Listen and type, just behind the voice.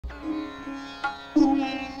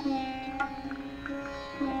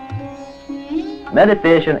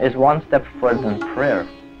Meditation is one step further than prayer.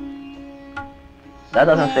 That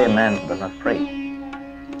doesn't say man does not pray.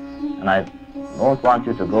 And I don't want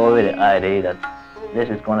you to go with the idea that this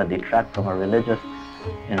is going to detract from a religious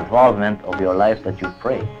involvement of your life that you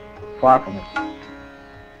pray. Far from it.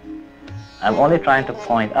 I'm only trying to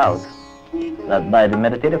point out that by the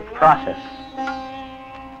meditative process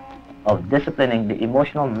of disciplining the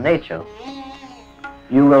emotional nature,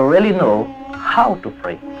 you will really know how to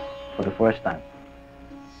pray for the first time.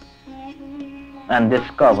 And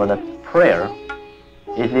discover that prayer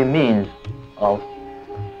is a means of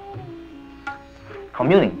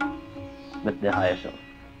communing with the higher self.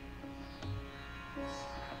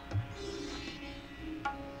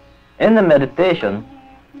 In the meditation,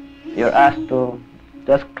 you're asked to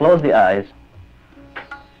just close the eyes,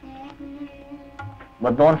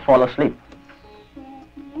 but don't fall asleep.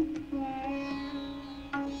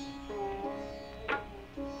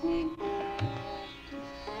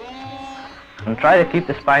 And try to keep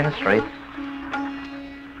the spine straight.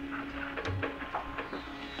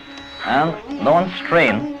 And don't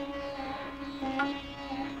strain.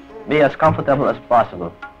 Be as comfortable as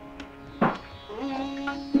possible.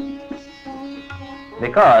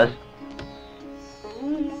 Because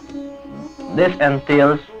this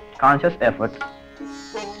entails conscious effort,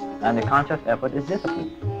 and the conscious effort is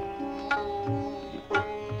discipline.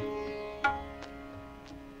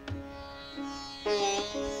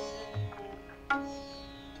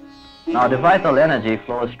 Now the vital energy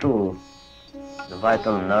flows through the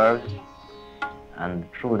vital nerves and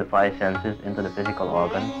through the five senses into the physical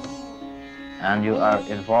organs, and you are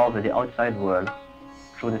involved with the outside world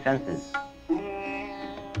through the senses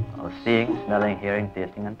of seeing, smelling, hearing,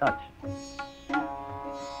 tasting, and touch.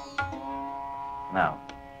 Now,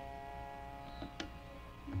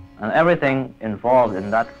 and everything involved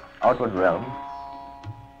in that outward realm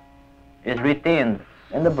is retained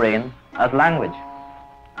in the brain as language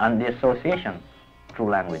and the association through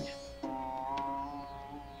language.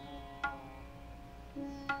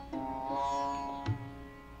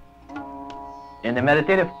 In the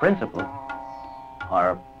meditative principle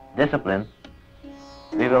or discipline,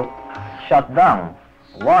 we will shut down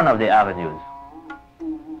one of the avenues.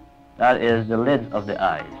 That is the lids of the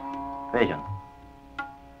eyes, vision.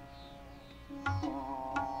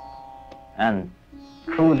 And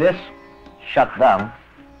through this shut down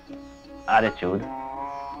attitude,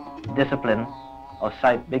 discipline of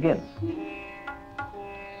sight begins.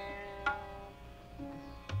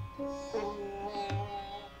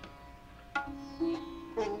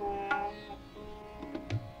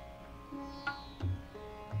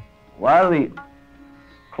 While we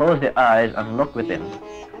close the eyes and look within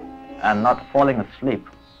and not falling asleep,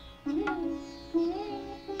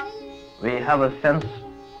 we have a sense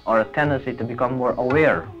or a tendency to become more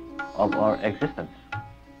aware of our existence.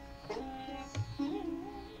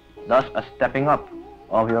 Thus a stepping up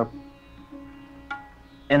of your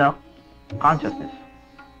inner consciousness.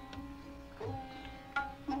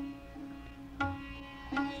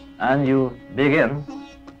 And you begin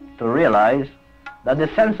to realize that the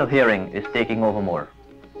sense of hearing is taking over more.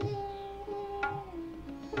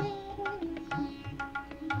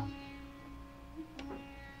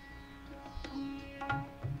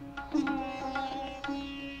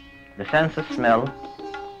 The sense of smell,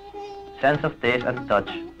 sense of taste and touch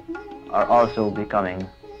are also becoming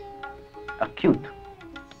acute.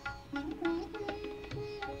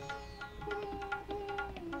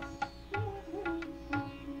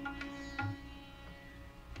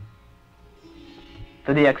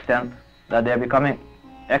 To the extent that they are becoming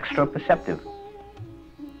extra perceptive.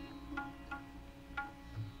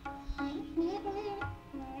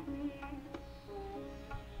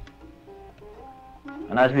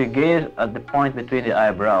 And as we gaze at the point between the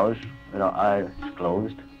eyebrows with our eyes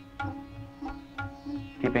closed,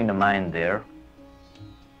 keeping the mind there,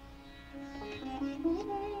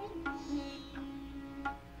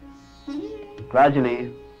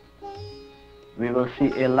 gradually we will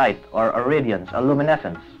see a light or a radiance, a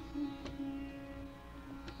luminescence.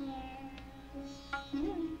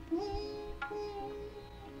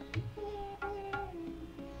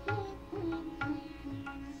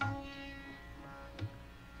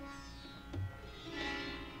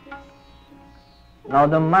 Now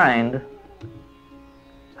the mind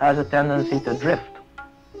has a tendency to drift,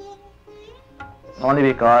 only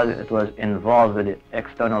because it was involved with the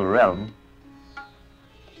external realm.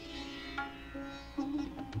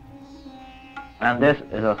 And this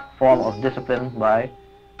is a form of discipline by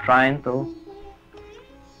trying to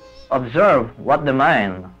observe what the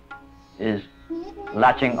mind is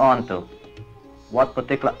latching on to, what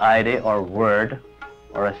particular idea or word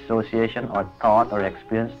or association or thought or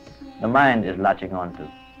experience the mind is latching on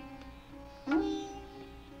to.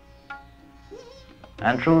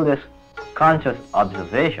 And through this conscious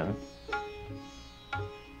observation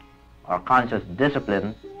or conscious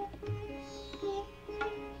discipline,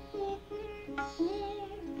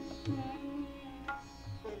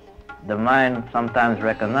 the mind sometimes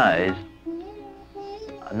recognizes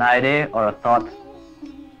an idea or a thought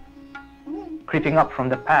creeping up from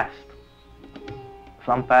the past,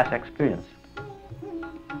 some past experience.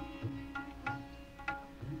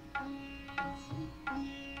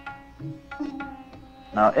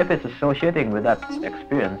 Now, if it's associating with that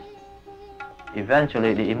experience,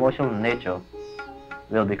 eventually the emotional nature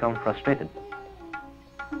will become frustrated.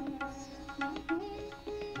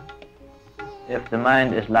 If the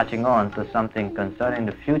mind is latching on to something concerning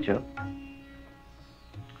the future,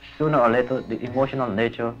 sooner or later the emotional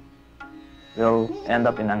nature will end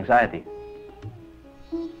up in anxiety.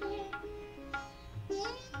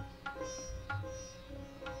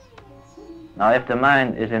 Now, if the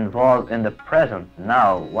mind is involved in the present,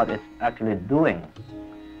 now, what it's actually doing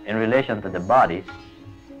in relation to the body,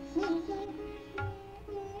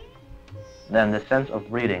 then the sense of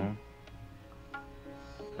breathing,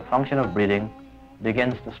 the function of breathing,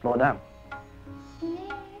 begins to slow down.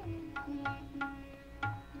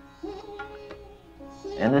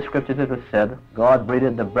 In the scriptures it was said, God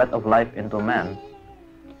breathed the breath of life into man,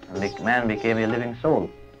 and man became a living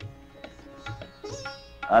soul.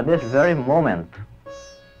 At this very moment,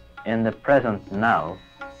 in the present now,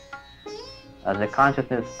 as the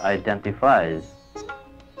consciousness identifies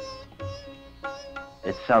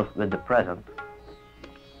itself with the present,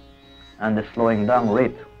 and the slowing down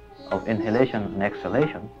rate of inhalation and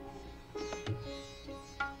exhalation,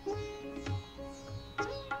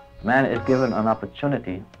 man is given an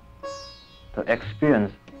opportunity to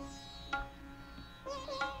experience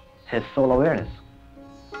his soul awareness.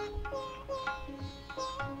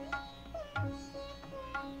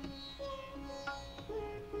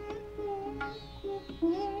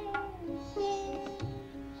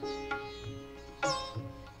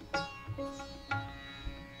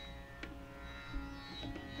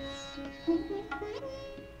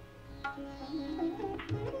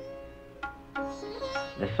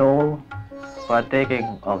 The soul,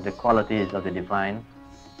 partaking of the qualities of the divine,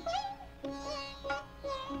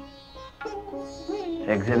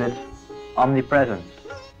 exhibits omnipresence,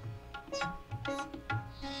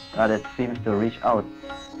 that it seems to reach out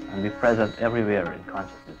and be present everywhere in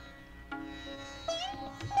consciousness.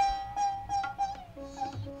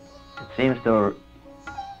 It seems to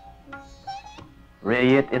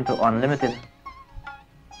radiate into unlimited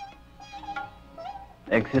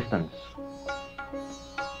existence.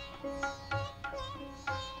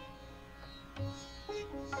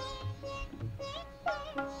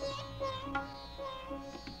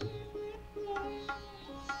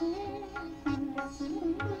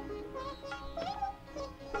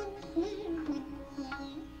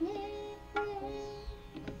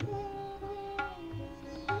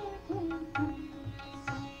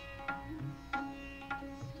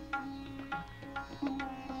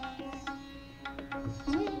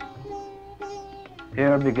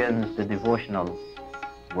 Here begins the devotional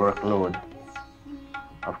workload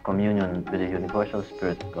of communion with the Universal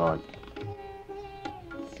Spirit God.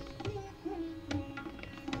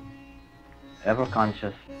 Ever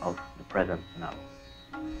conscious of the present now.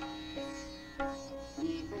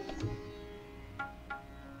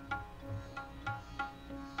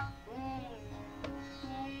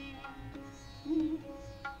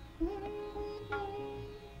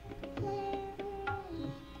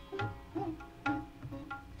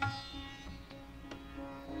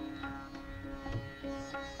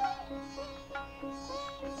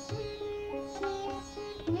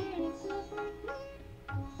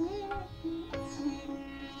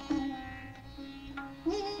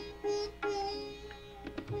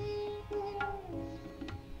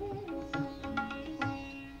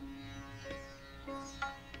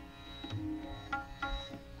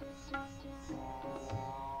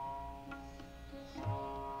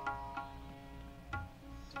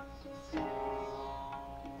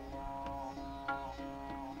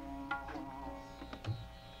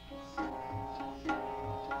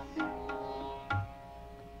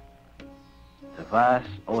 The vast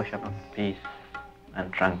ocean of peace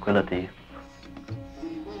and tranquility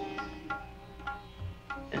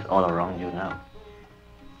is all around you now,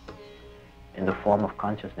 in the form of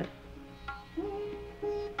consciousness.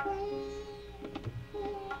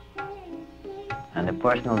 And the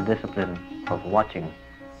personal discipline of watching,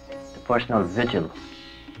 the personal vigil,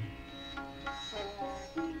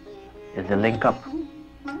 is the link up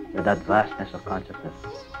with that vastness of consciousness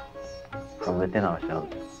from within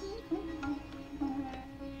ourselves.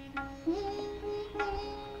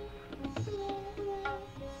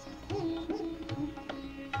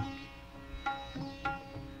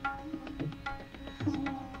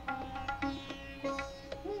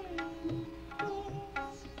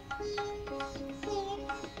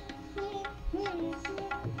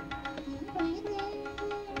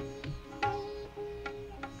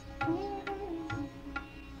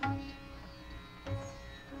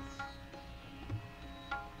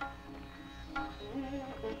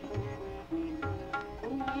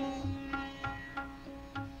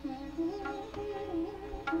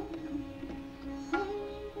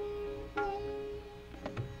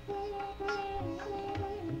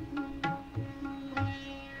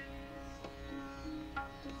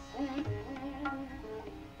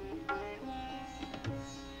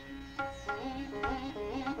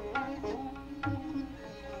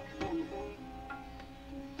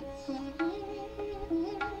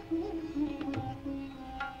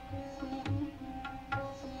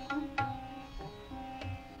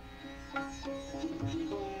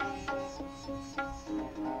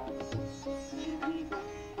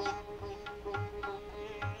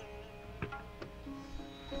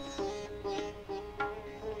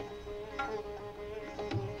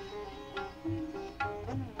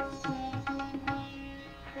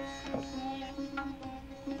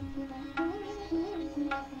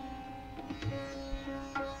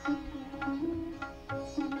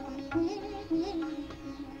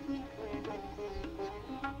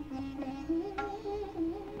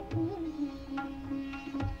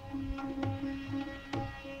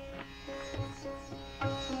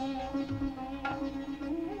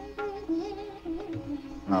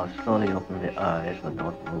 Now slowly open the eyes but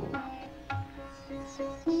don't move.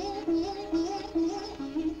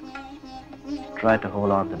 Try to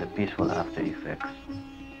hold on to the peaceful after effects.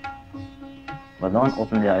 But don't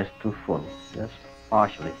open the eyes too full, just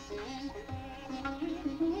partially.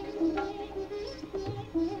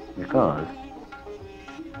 Because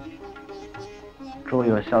through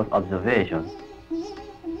your self-observation,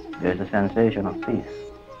 there is a sensation of peace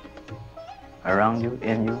around you,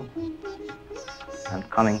 in you, and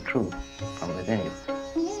coming through from within you.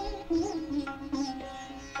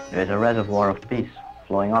 There is a reservoir of peace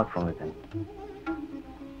flowing out from within.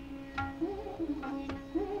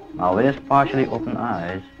 Now with these partially open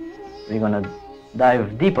eyes, we're going to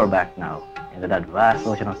dive deeper back now into that vast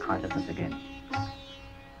ocean of consciousness again.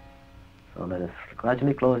 So let us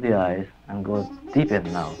gradually close the eyes and go deep in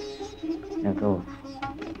now into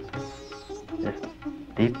this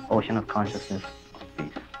deep ocean of consciousness of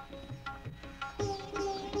peace.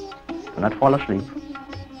 Do not fall asleep.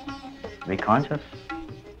 Be conscious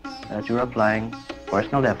that you are applying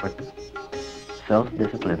personal effort,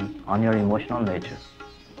 self-discipline on your emotional nature,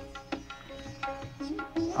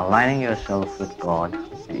 aligning yourself with God,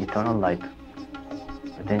 the eternal light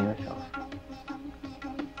within yourself.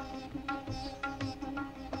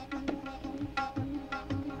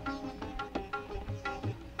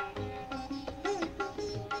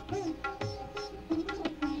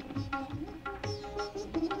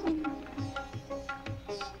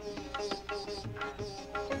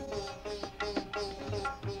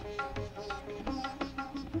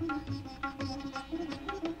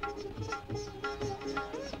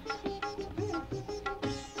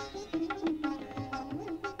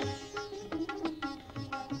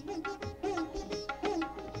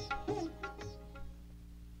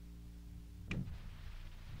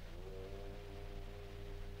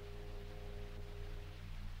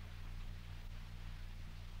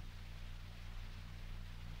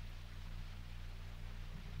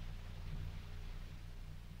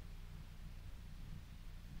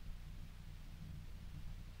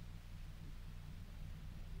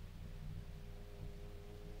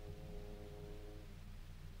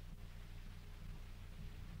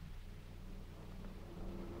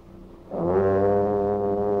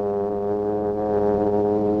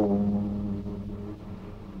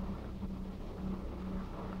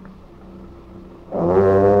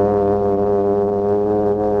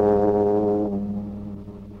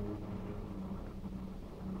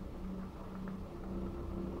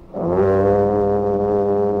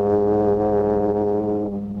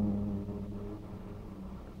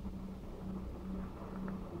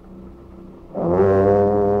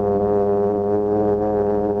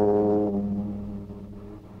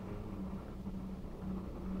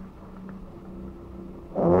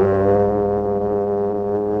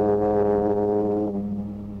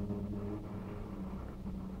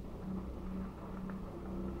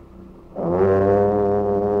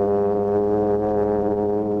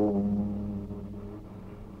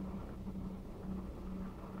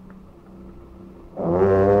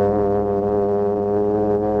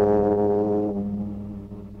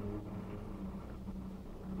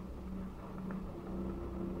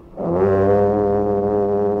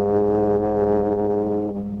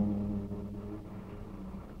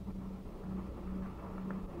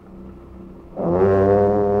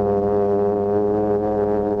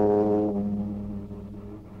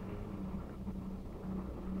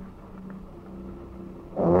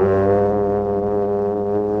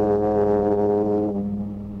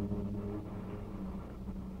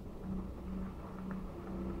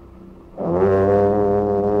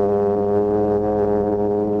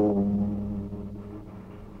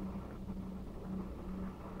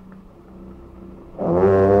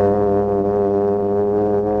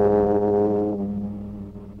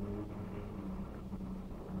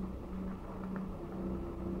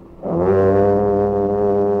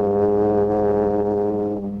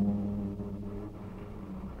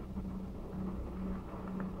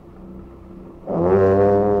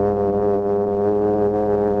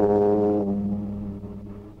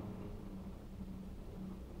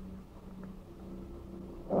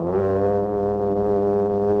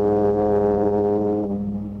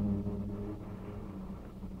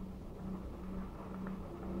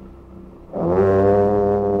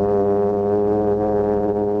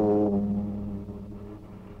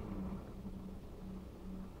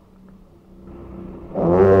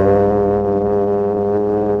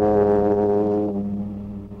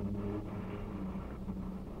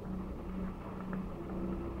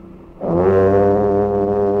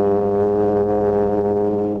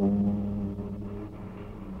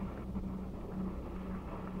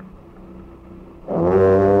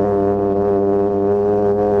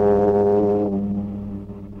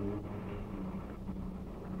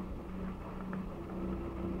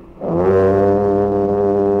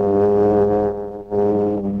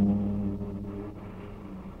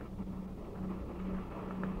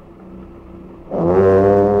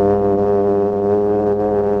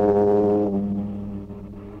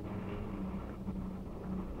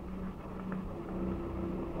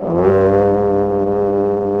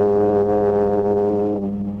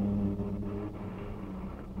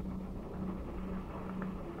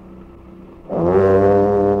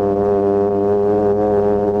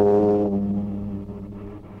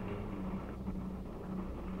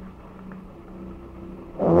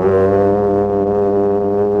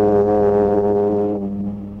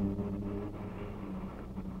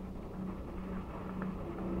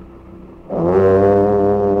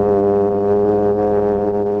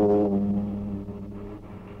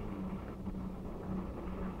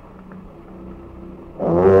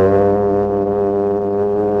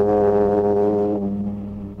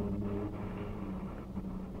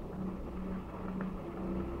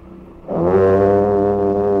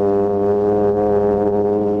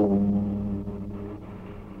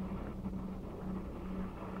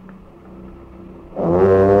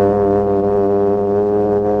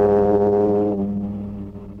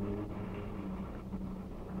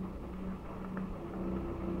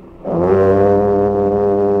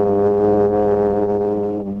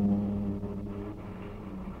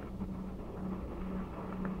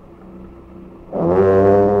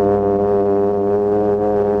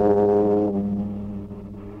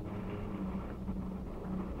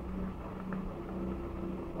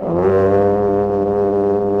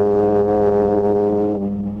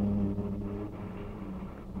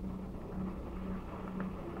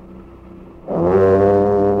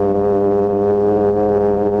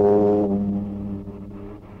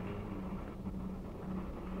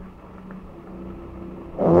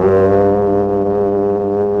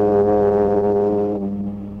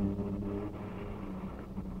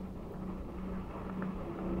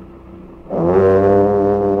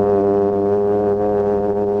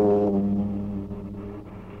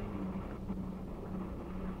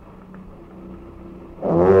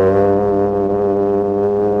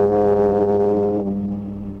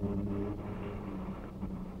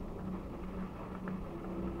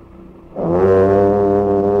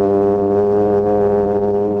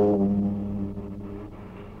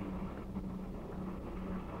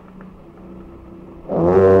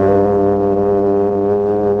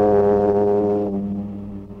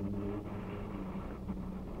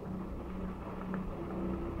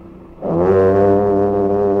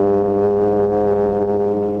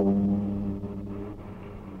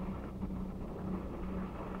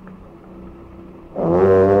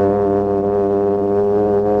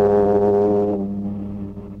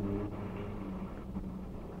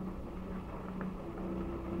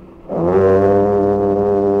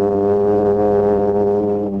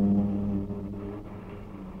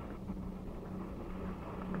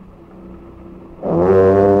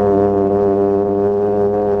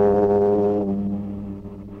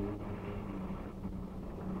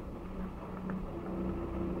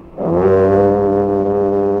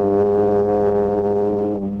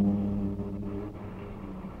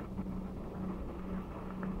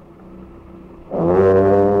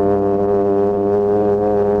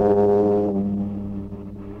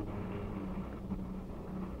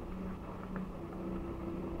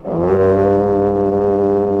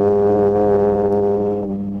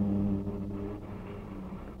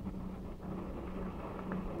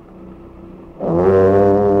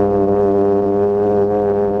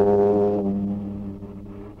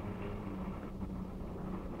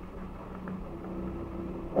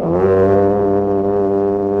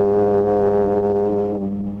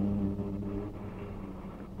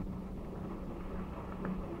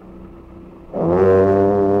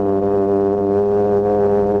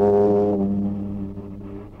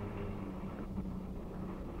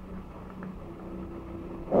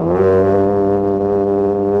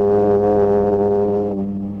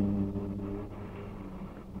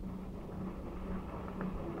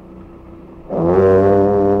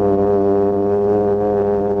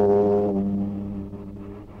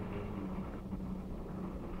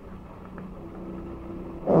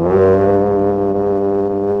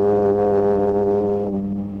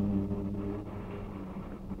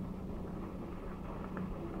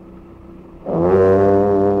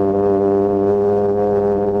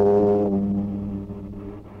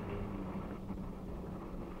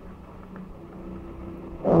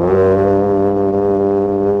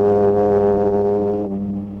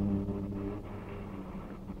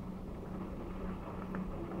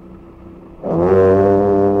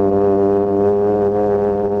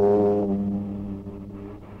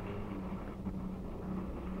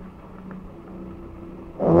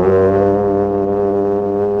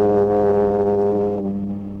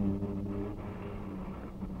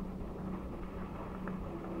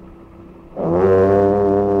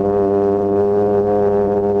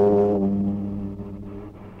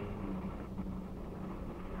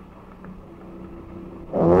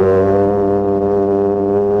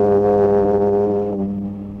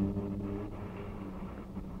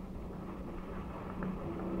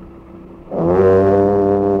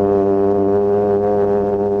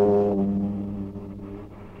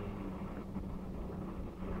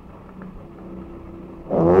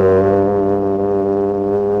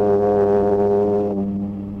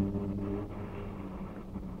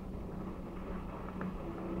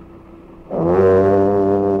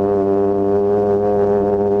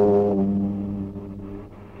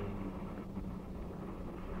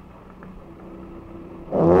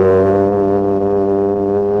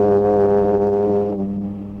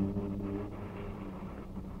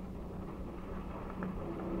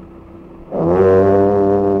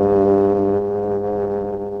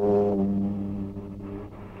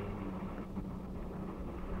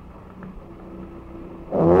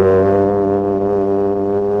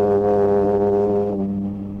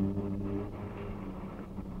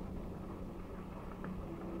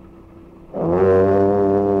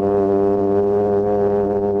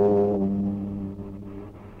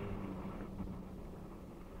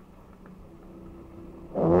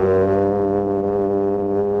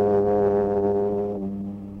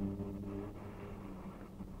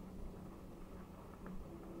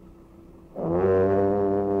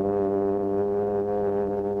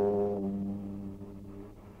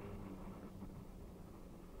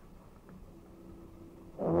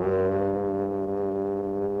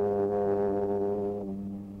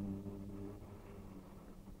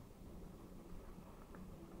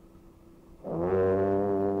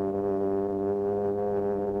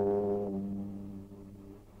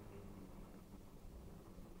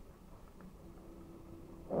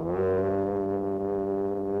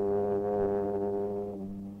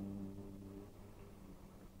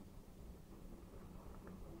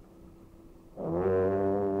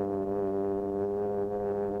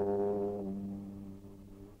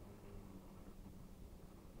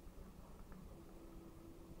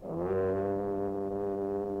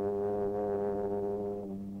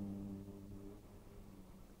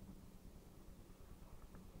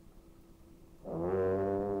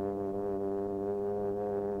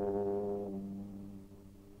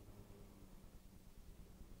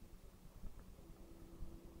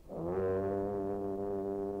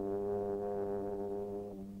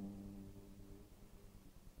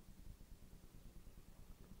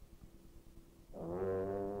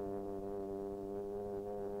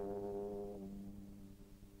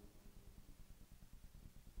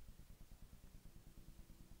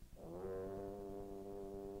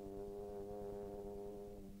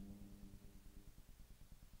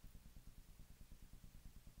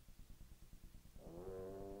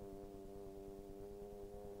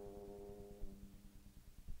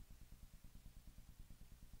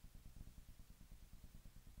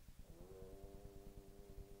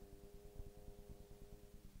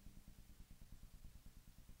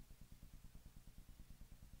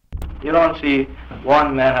 You don't see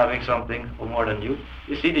one man having something or more than you.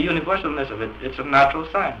 You see the universalness of it. It's a natural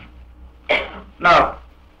science. Now,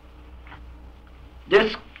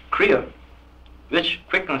 this Kriya, which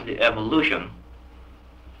quickens the evolution,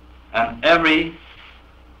 and every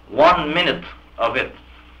 1 minute of it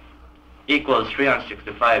equals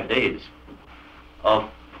 365 days of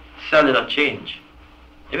cellular change.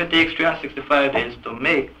 If it takes 365 days to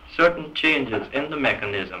make certain changes in the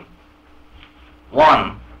mechanism,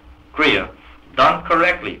 one Kriya done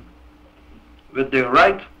correctly with the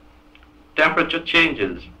right temperature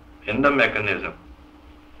changes in the mechanism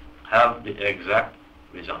have the exact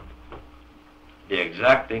result. The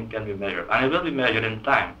exact thing can be measured, and it will be measured in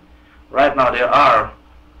time. Right now there are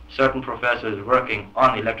certain professors working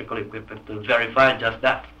on electrical equipment to verify just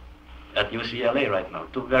that at UCLA right now,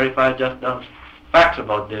 to verify just those facts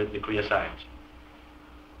about the Kriya science.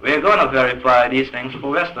 We're going to verify these things for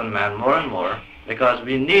Western man more and more, because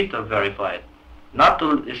we need to verify it. Not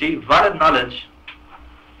to, you see, valid knowledge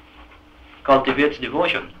cultivates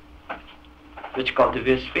devotion, which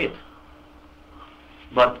cultivates faith.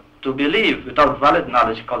 But to believe without valid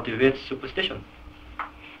knowledge cultivates superstition.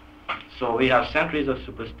 So we have centuries of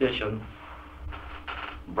superstition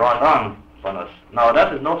brought on us. Now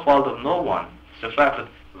that is no fault of no one. It's the fact that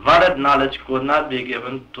valid knowledge could not be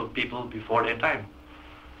given to people before their time.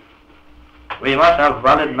 We must have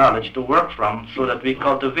valid knowledge to work from so that we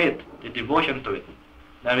cultivate the devotion to it.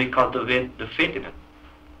 Then we cultivate the faith in it.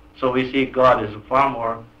 So we see God is a far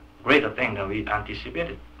more greater thing than we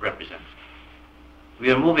anticipated represents.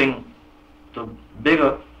 We are moving to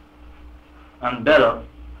bigger and better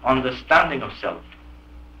understanding of self.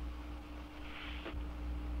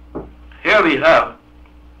 Here we have,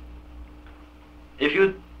 if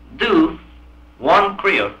you do one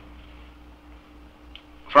Kriya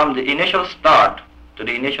from the initial start to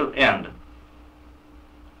the initial end,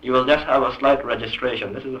 you will just have a slight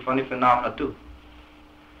registration. This is a funny phenomenon too.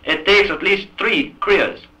 It takes at least 3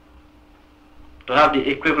 Kriyas to have the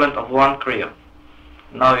equivalent of one Kriya.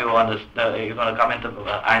 Now you understand, you're going to come into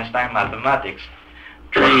Einstein mathematics.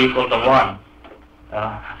 3 equal to 1.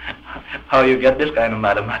 How you get this kind of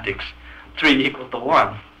mathematics? 3 equal to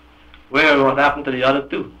 1. Where what happened to the other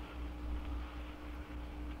 2?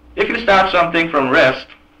 If you start something from rest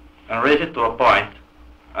and raise it to a point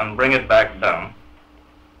and bring it back down,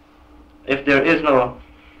 if there is no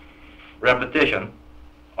repetition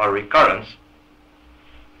or recurrence,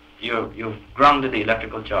 you've grounded the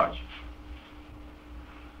electrical charge.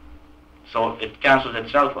 So it cancels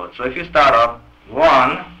itself out. So if you start off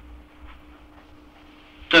 1,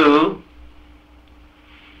 2,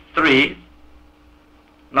 3,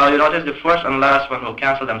 now you notice the first and last one will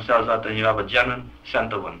cancel themselves out and you have a genuine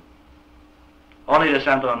center one. Only the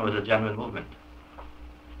center one was a genuine movement.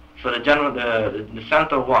 So the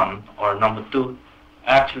center one, or number 2,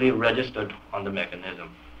 actually registered on the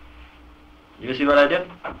mechanism. You see what I did?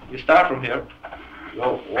 You start from here,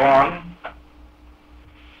 go 1,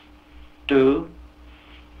 2,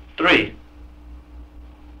 3.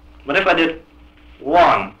 But if I did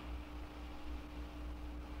 1,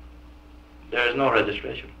 there is no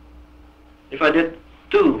registration. If I did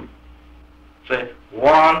 2, say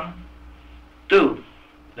 1, 2,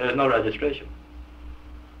 there is no registration.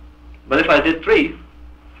 But if I did 3,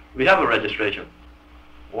 we have a registration.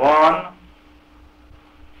 1,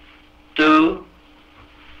 2,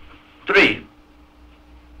 3.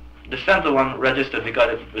 The center one registered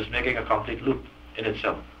because it was making a complete loop in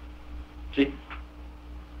itself. See?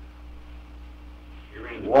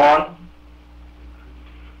 1,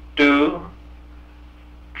 2,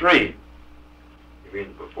 3. You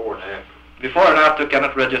mean before and after? Before and after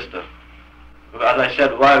cannot register. As I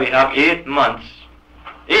said, why we have 8 months,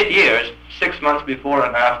 8 years, 6 months before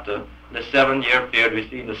and after the 7-year period, we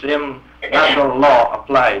see the same natural law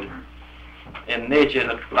applied in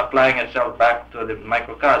nature, applying itself back to the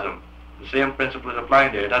microcosm. The same principle is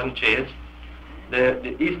applying there. It doesn't change.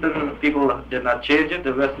 The Eastern people did not change it.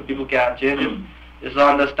 The Western people can't change it. It's to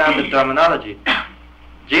understand the terminology.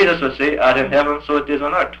 Jesus would say, as in heaven, so it is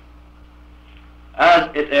on earth. As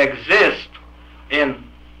it exists in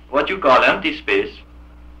what you call empty space,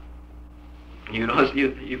 you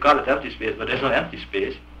call it empty space, but there's no empty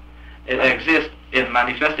space. It exists in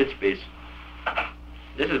manifested space.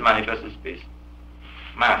 This is manifested space,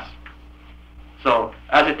 mass. So,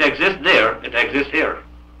 as it exists there, it exists here.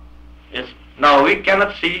 Now we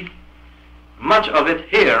cannot see much of it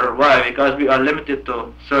here. Why? Because we are limited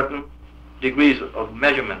to certain degrees of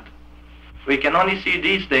measurement. We can only see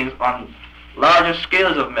these things on larger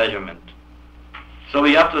scales of measurement. So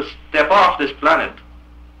we have to step off this planet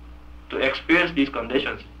to experience these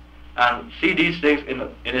conditions. and see these things in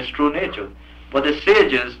its true nature. But the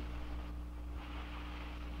sages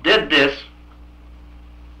did this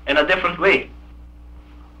in a different way.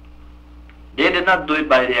 They did not do it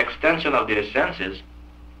by the extension of their senses.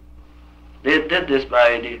 They did this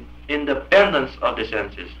by the independence of the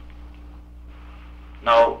senses.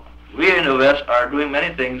 Now, we in the West are doing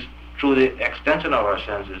many things through the extension of our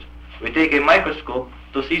senses. We take a microscope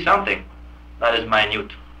to see something that is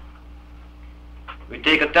minute. We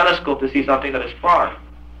take a telescope to see something that is far.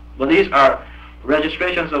 But these are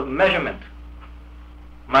registrations of measurement,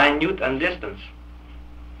 minute and distance,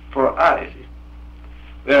 for eyes.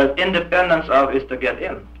 Whereas independence of is to get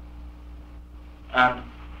in and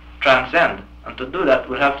transcend. And to do that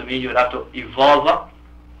would have to mean you would have to evolve up.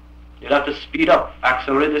 You'd have to speed up,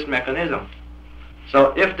 accelerate this mechanism.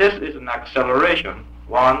 So if this is an acceleration,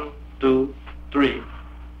 1, 2, 3,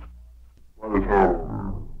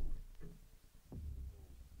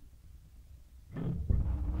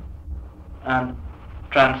 and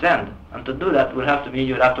transcend. And to do that would have to mean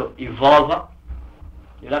you'd have to evolve up.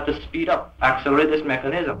 You'd have to speed up, accelerate this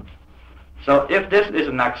mechanism. So if this is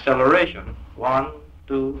an acceleration, 1,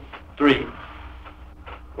 2, 3,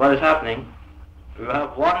 what is happening? You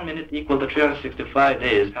have 1 minute equal to 365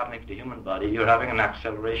 days happening to the human body. You're having an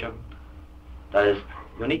acceleration that is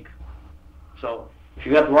unique. So if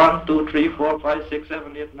you get 1, 2, 3, 4, 5, 6,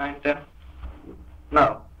 7, 8, 9, 10.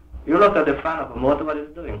 Now, you look at the fan of a motor, what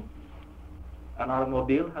it's doing. An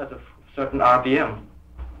automobile has a certain RPM.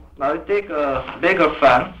 Now you take a bigger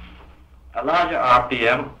fan, a larger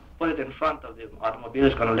RPM, put it in front of the automobile,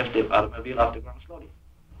 it's going to lift the automobile off the ground slowly.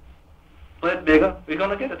 Put it bigger, we're going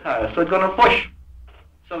to get it higher, so it's going to push.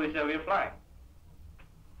 So we say we're flying.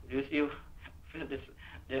 You see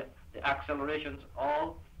the acceleration's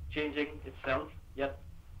all changing itself, yet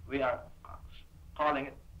we are calling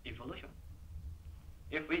it evolution.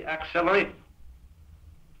 If we accelerate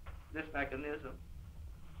this mechanism,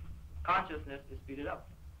 consciousness is speeded up.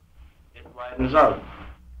 It widens out.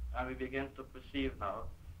 And we begin to perceive now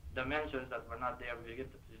dimensions that were not there. We begin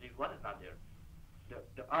to perceive what is not there.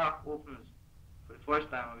 The arc opens for the first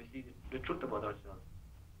time and we see the truth about ourselves.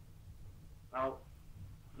 Now,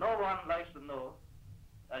 no one likes to know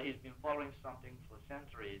that he's been following something for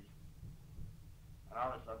centuries, and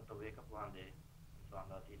all of a sudden to wake up one day and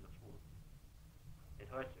find out he's a fool. It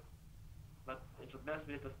hurts you. But it's the best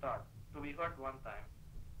way to start. To be hurt one time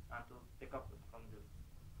and to pick up from the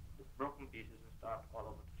broken pieces and start all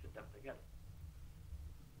over to fit them together.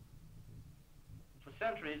 For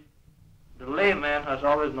centuries, the layman has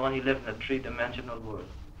always known he lived in a three-dimensional world.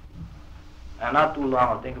 And not too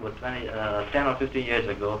long, I think about 10 or 15 years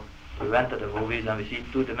ago, we went to the movies and we see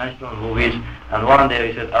two-dimensional movies, and one day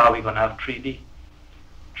we said, we're going to have 3D,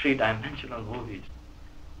 three-dimensional movies.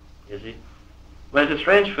 You see? Well, it's a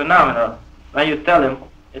strange phenomenon when you tell him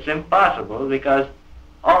it's impossible because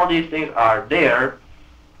all these things are there.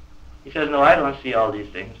 He says, no, I don't see all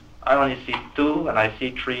these things. I only see 2 and I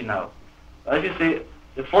see 3 now. But if you say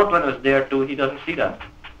the fourth one was there too, he doesn't see that.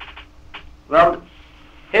 Well,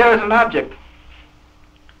 here is an object.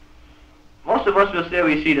 Most of us will say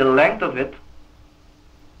we see the length of it,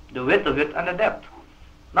 the width of it, and the depth.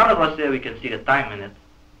 None of us say we can see the time in it.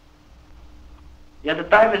 Yet the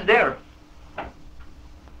time is there.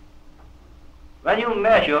 When you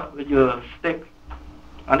measure with your stick,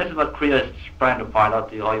 and this is what Kriya is trying to point out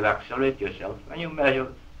to you, how you accelerate yourself. When you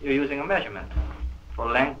measure, you're using a measurement for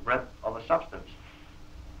length, breadth of a substance.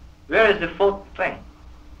 Where is the fourth thing?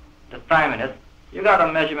 The time in it. You got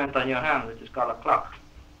a measurement on your hand, which is called a clock.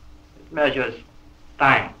 It measures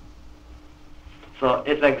time. So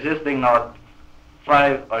it's existing now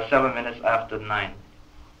 5 or 7 minutes after 9.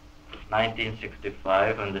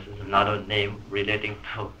 1965, and this is another name relating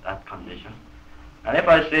to that condition. And if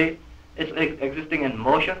I say it's existing in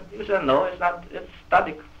motion, you say no, it's not, it's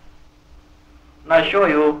static. And I show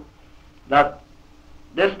you that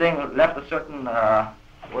this thing left a certain,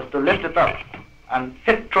 was to lift it up and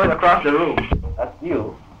throw it across the room at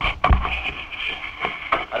you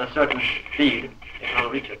at a certain speed. It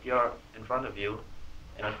will reach at in front of you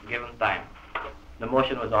in a given time. The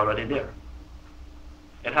motion was already there.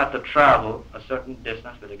 It had to travel a certain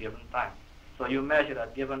distance with a given time. So you measure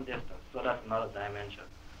that given distance. So that's another dimension.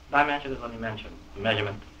 Dimension is only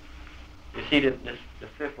measurement. You see the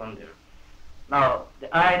fifth one there. Now,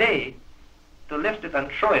 the idea to lift it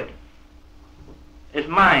and throw it is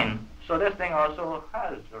mind. So this thing also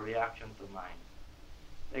has a reaction to mind.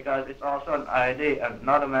 Because it's also an idea,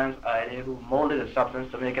 another man's idea who molded a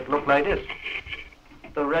substance to make it look like this.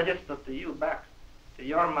 To register to you back, to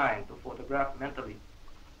your mind, to photograph mentally.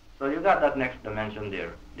 So you got that next dimension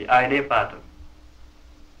there, the idea pattern.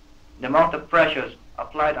 the amount of pressures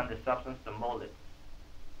applied on the substance to mold it.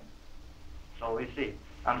 So we see.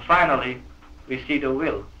 And finally, we see the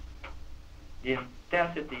will, the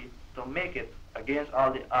intensity to make it against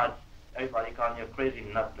all the odds. Everybody calling you a crazy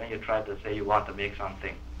nut when you try to say you want to make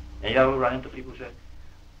something. And you ever run into people who say,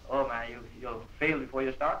 oh man, you'll fail before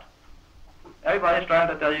you start? Everybody's trying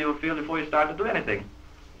to tell you you'll fail before you start to do anything.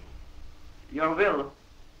 Your will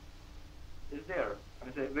is there.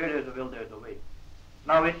 And they say, where there's a will, there's a way.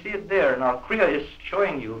 Now we see it there. Now Kriya is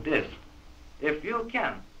showing you this. If you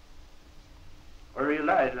can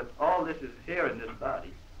realize that all this is here in this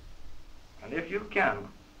body, and if you can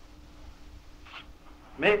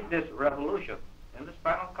make this revolution in the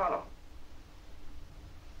spinal column,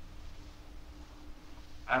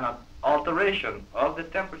 and an alteration of the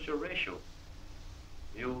temperature ratio,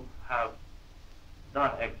 you have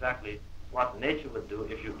done exactly what nature would do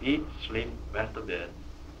if you eat, sleep, went to bed,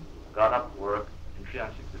 got up, work in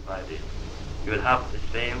 365 days. You will have the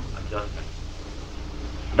same adjustment.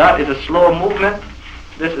 That is a slow movement.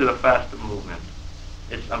 This is a faster movement.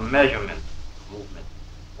 It's a measurement movement.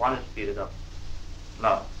 One is speeded up.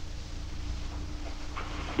 Now,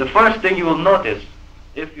 the first thing you will notice,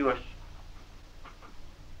 if you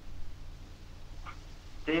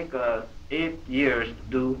take 8 years to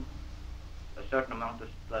do a certain amount of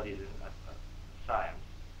studies in science,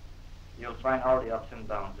 you'll find all the ups and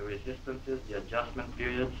downs, the resistances, the adjustment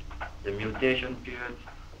periods, the mutation periods,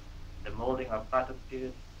 the molding or pattern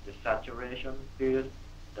periods, the saturation periods,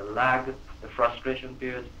 the lag, the frustration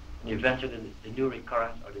periods, and eventually the new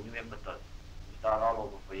recurrence or the new impetus. You start all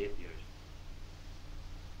over for 8 years.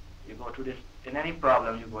 You go through this, in any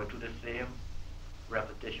problem, you go through the same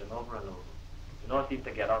repetition over and over. You don't seem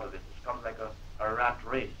to get out of it. It becomes like a rat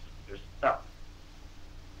race. You're stuck.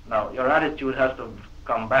 Now, your attitude has to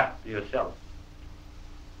come back to yourself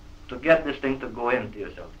to get this thing to go into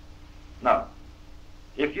yourself. Now,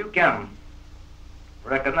 if you can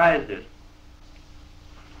recognize this,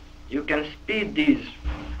 you can speed these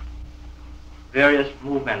various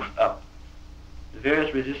movements up. The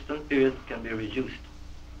various resistance periods can be reduced.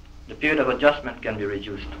 The period of adjustment can be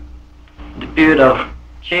reduced. The period of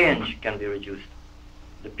change can be reduced.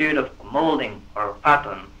 The period of molding or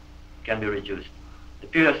pattern can be reduced. The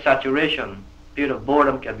period of saturation, period of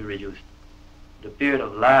boredom can be reduced. The period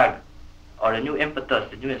of lag or the new impetus,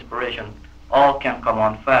 the new inspiration, all can come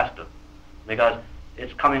on faster because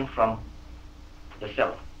it's coming from the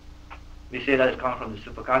self. We say that it's coming from the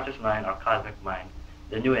superconscious mind or cosmic mind,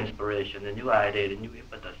 the new inspiration, the new idea, the new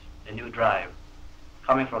impetus, the new drive,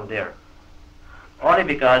 coming from there. Only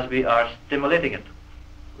because we are stimulating it.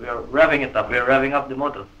 We are revving it up. We are revving up the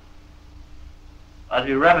motor. As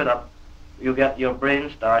we rev it up, your brain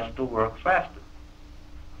starts to work faster.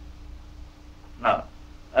 Now,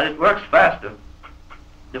 as it works faster,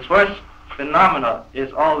 the first phenomena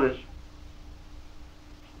is always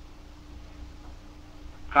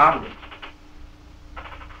calmness.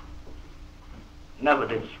 Never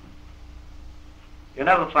this. You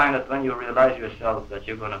never find that when you realize yourself that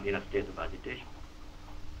you're going to be in a state of agitation.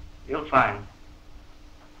 You'll find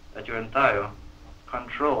that your entire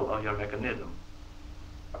control of your mechanism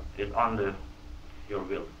is under your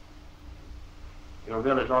will. Your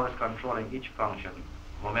will is always controlling each function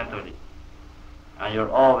momentarily, and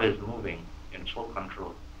you're always moving in full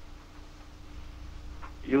control.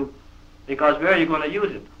 Because where are you going to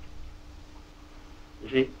use it? You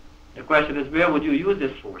see, the question is, where would you use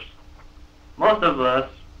this force? Most of us,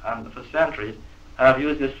 and for centuries, have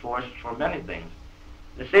used this force for many things.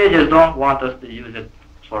 The sages don't want us to use it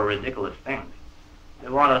for ridiculous things. They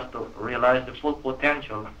want us to realize the full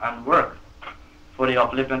potential and work for the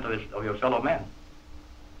upliftment of your fellow men.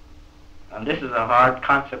 And this is a hard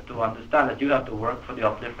concept to understand, that you have to work for the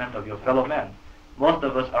upliftment of your fellow men. Most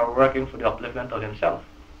of us are working for the upliftment of himself.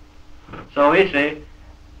 So we say,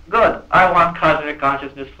 good, I want cosmic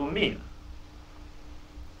consciousness for me.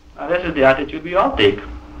 Now this is the attitude we all take.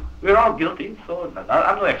 We're all guilty, so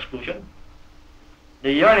I'm no exclusion.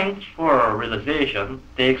 The yearning for realization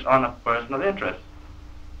takes on a personal interest,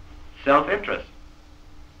 self-interest.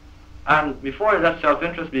 And before that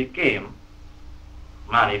self-interest became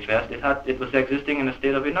manifest, it was existing in a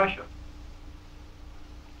state of inertia.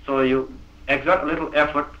 So you exert a little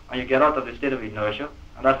effort and you get out of the state of inertia,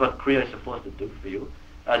 and that's what Kriya is supposed to do for you,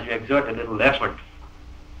 as you exert a little effort.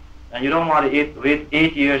 And you don't want to wait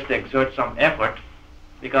 8 years to exert some effort,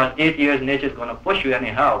 because 8 years nature is going to push you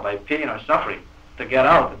anyhow by pain or suffering to get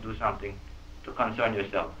out and do something to concern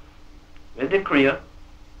yourself. With the Kriya,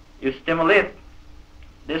 you stimulate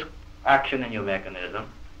this action in your mechanism,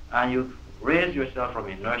 and you raise yourself from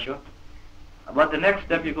inertia But the next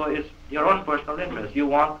step you go is your own personal interest. You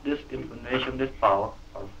want this information, this power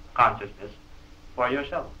of consciousness for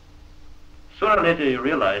yourself. Sooner or later you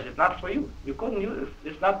realize it's not for you. You couldn't use it.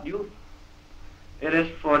 It's not you. It is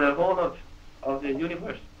for the whole of the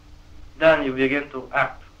universe. Then you begin to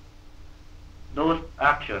act. Those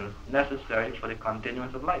actions necessary for the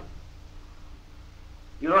continuance of life.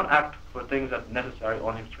 You don't act for things that are necessary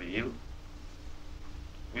only for you.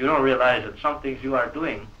 You don't realize that some things you are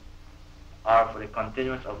doing are for the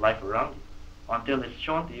continuance of life around you until it's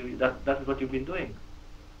shown to you that that is what you've been doing.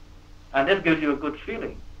 And this gives you a good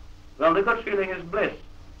feeling. Well, the good feeling is bliss.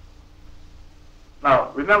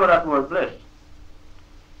 Now, remember that word bliss.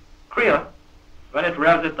 Kriya, when it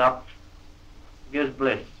revs it up, gives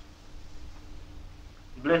bliss.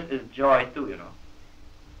 Bliss is joy too, you know.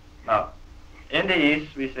 Now, in the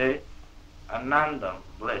East, we say Anandam,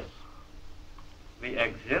 bliss. We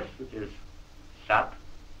exist, which is Sat.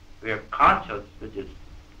 We are conscious, which is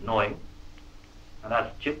knowing, and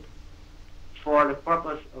that's Chit, for the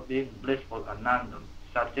purpose of being blissful, Anandam,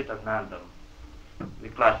 Sat Chit Anandam. We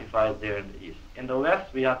classify it there in the East. In the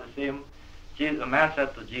West, we have the same. A man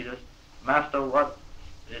said to Jesus, Master, what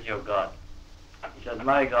is your God? He said,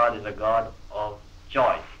 my God is a God of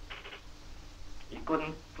joy. He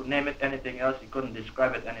couldn't name it anything else. He couldn't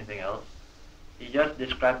describe it anything else. He just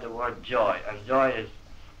described the word joy, and joy is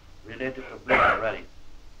related to bliss already.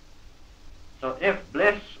 So if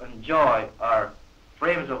bliss and joy are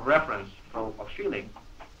frames of reference for a feeling,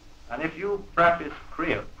 and if you practice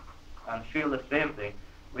Kriya and feel the same thing,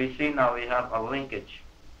 we see now we have a linkage.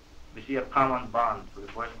 We see a common bond for the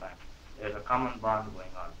first time. There's a common bond going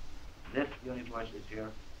on. This universe is here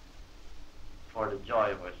for the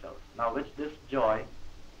joy of ourselves. Now, which this joy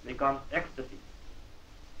becomes ecstasy.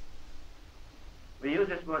 We use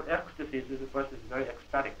this word ecstasy because the person is very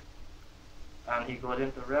ecstatic, and he goes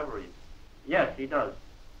into reverie. Yes, he does.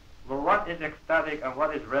 But what is ecstatic and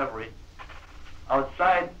what is reverie?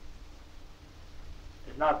 Outside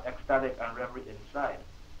is not ecstatic and reverie inside.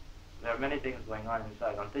 There are many things going on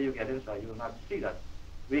inside. Until you get inside, you will not see that.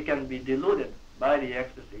 We can be deluded by the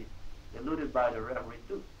ecstasy, deluded by the reverie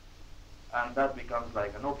too. And that becomes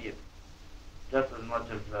like an opiate. Just as much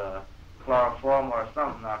as chloroform or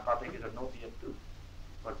some narcotic is an opiate too,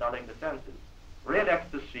 for dulling the senses. Real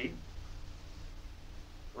ecstasy,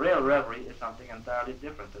 real reverie is something entirely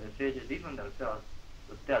different. So the sages even themselves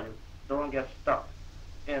would tell you, don't get stuck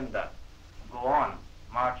in that. Go on,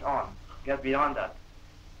 march on, get beyond that.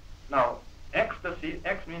 Now, ecstasy,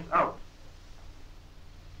 X means out.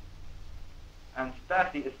 And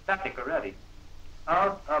stasi is static already.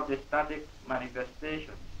 Out of the static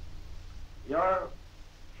manifestations. Your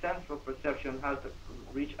sensual perception has to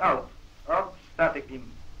reach out of static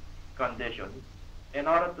conditions in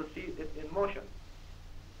order to see it in motion.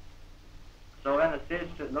 So when a sage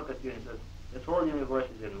looks at you and says, this whole universe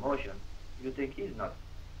is in motion, you think he's nuts.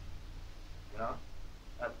 You know?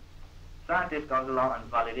 A scientist comes along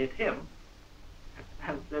and validates him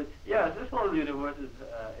and says, yes, this whole universe is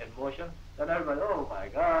in motion. Then everybody, oh my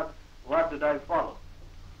God, what did I follow?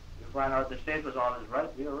 You find out the sage was always right,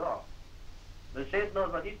 we were wrong. The sage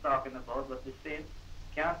knows what he's talking about, but the sage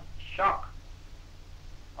can't shock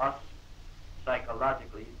us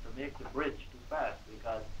psychologically to make the bridge too fast,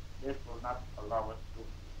 because this will not allow us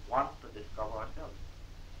to want to discover ourselves.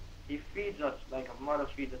 He feeds us like a mother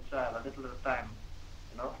feeds a child, a little at a time,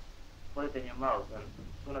 you know, put it in your mouth, and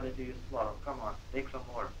sooner or later you swallow, come on, take some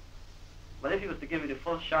more. But if he was to give you the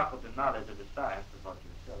full shock of the knowledge of the science about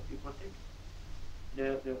yourself, you would take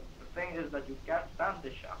it. The thing is that you can't stand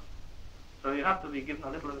the shock. So you have to be given a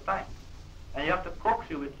little at a time. And you have to coax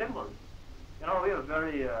you with symbols. You know, we are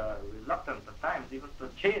very reluctant at times even to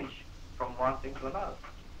change from one thing to another.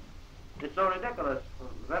 It's so ridiculous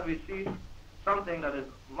when we see something that is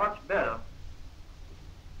much better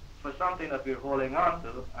for something that we're holding on to,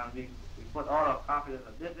 and we put all our confidence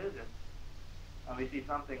that this is it, and we see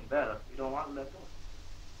something better, we don't want to let go.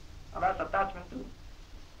 And that's attachment too.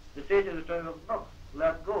 The sages are trying to look,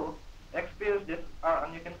 let go, experience this,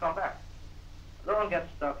 and you can come back. Don't get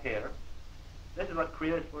stuck here. This is what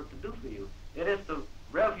Kriya is for to do for you. It is to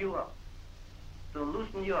rev you up, to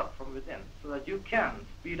loosen you up from within, so that you can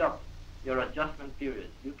speed up your adjustment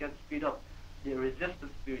periods. You can speed up the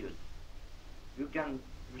resistance periods. You can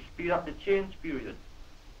speed up the change periods.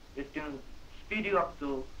 It can speed you up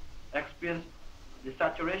to experience the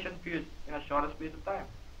saturation period in a shorter space of time.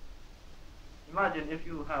 Imagine if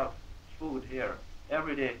you have food here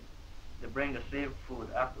every day, they bring the same food.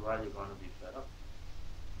 After a while, you're going to be fed up.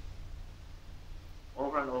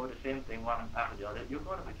 Over and over the same thing, one after the other, you're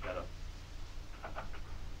going to be fed up.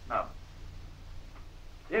 Now,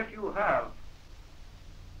 if you have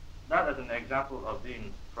example of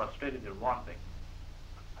being frustrated in one thing.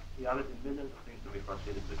 You have it in millions of things to be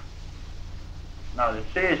frustrated with. Now the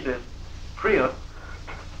sage says, Kriya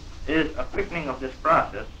is a quickening of this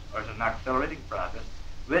process, or is an accelerating process,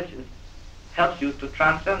 which helps you to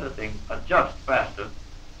transcend the thing, adjust faster,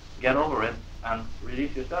 get over it, and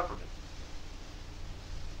release yourself from it.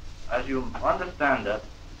 As you understand that,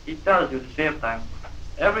 he tells you at the same time,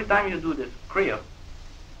 every time you do this Kriya,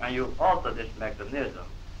 and you alter this mechanism,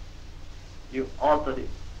 you alter the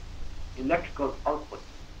electrical output.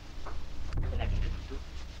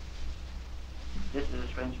 This is a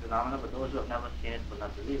strange phenomenon, but those who have never seen it will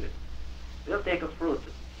not believe it. We'll take a fruit,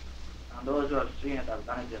 and those who have seen it, have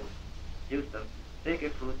done it in Houston, take a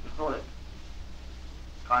fruit and hold it.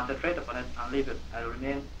 Concentrate upon it and leave it, and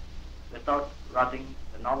remain without rotting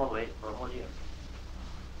the normal way for a whole year.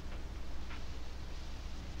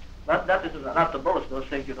 But that is not to boast. Those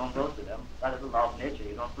things you don't boast to them. That is the law of nature.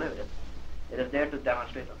 You don't play with it. It is there to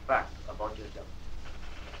demonstrate a fact about yourself.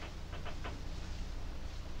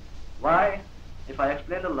 Why? If I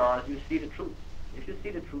explain the laws, you see the truth. If you see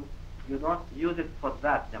the truth, you don't use it for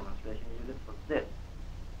that demonstration. You use it for this.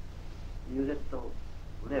 You use it to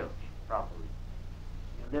live properly.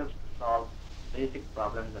 You live to solve basic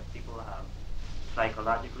problems that people have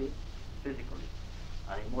psychologically, physically,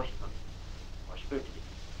 and emotionally, or spiritually.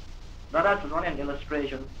 Now that's only an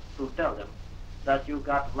illustration to tell them that you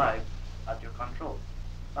got life at your control.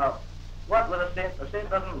 Now, what was a saint? A saint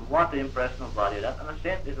doesn't want to impress nobody. And a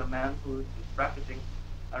saint is a man who is practicing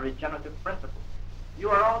a regenerative principle. You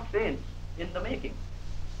are all saints in the making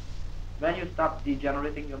when you stop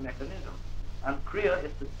degenerating your mechanism. And Kriya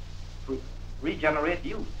is to regenerate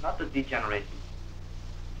you, not to degenerate you.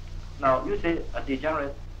 Now, you say a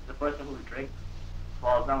degenerate is a person who will drink,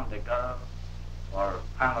 fall down the gutter, or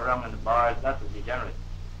hang around in the bars. That's a degenerate.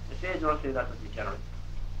 The sage don't say that's a degenerate.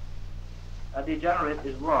 A degenerate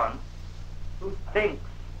is one who thinks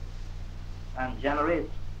and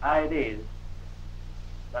generates ideas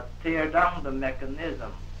that tear down the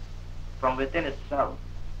mechanism from within itself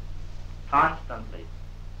constantly.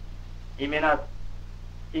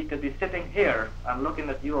 He could be sitting here and looking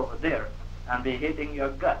at you over there and be hating your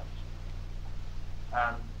guts,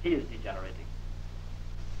 and he is degenerating.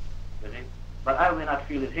 You see? But I may not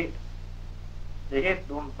feel his hate. The hate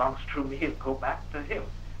don't bounce through me, it'll go back to him.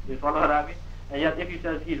 You follow what I mean? And yet if he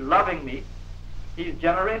says he's loving me, he's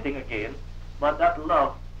generating again, but that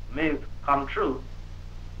love may come true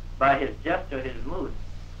by his gesture, his mood,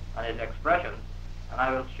 and his expression, and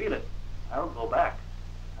I will feel it. I will go back,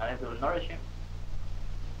 and it will nourish him.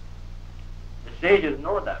 The sages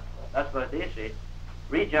know that. That's why they say,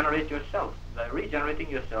 regenerate yourself. By regenerating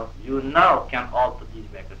yourself, you now can alter these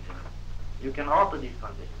mechanisms. You can alter these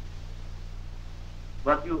conditions.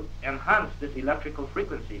 But you enhance this electrical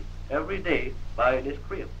frequency every day by this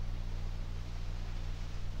Kriya.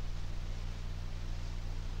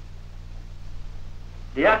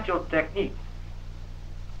 The actual technique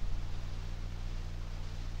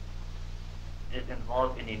is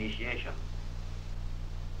involved in initiation.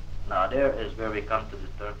 Now there is where we come to the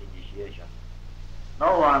term initiation.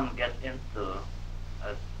 No one gets into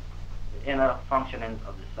the inner functioning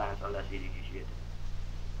of the science unless he's initiated.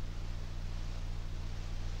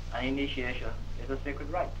 An initiation is a sacred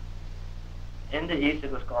rite. In the East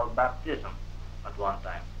it was called baptism at one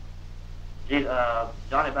time.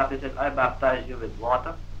 John the Baptist said, I baptize you with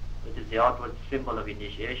water, which is the outward symbol of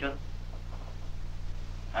initiation,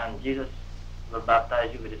 and Jesus will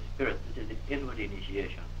baptize you with the Spirit, which is the inward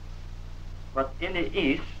initiation. But in the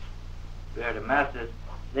East, where the masters,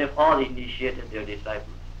 they've all initiated their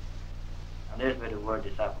disciples. And there's where the word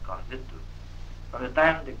disciple comes into. From the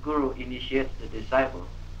time the guru initiates the disciple,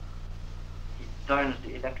 he turns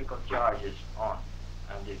the electrical charges on,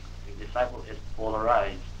 and the disciple is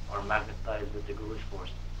polarized or magnetized with the guru's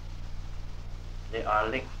force. They are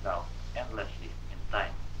linked now, endlessly in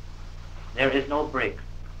time. There is no break.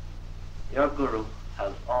 Your guru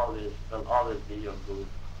will always be your guru,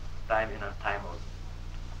 time in and time out.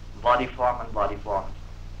 Body form and body forms.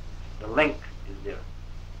 The link is there.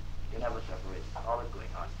 You never separate. Always going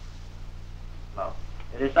on. Now,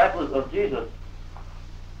 the disciples of Jesus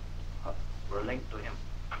were linked to him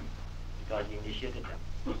because he initiated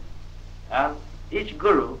them. And each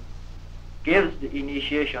guru gives the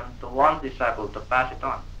initiation to one disciple to pass it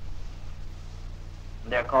on.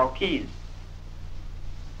 And they're called keys.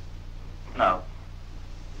 Now,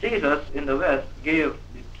 Jesus in the West gave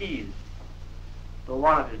the keys to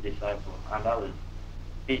one of his disciples, and that was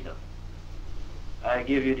Peter. I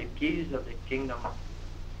give you the keys of the kingdom,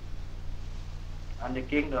 and the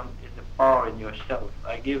kingdom is the power in yourself.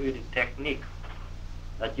 I give you the technique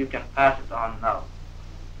that you can pass it on now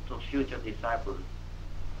to future disciples.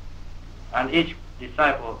 And each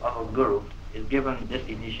disciple of a guru is given this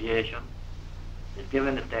initiation, is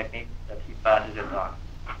given the technique that he passes it on.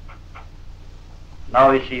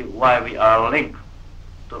 Now we see why we are linked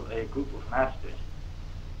to a group of masters.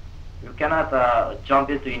 You cannot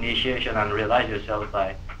jump into initiation and realize yourself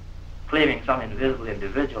by claiming some invisible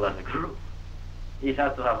individual as a guru. He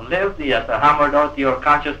has to have lived, he has to hammer out your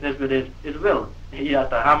consciousness with his will. He has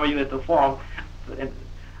to hammer you into form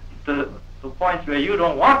to points where you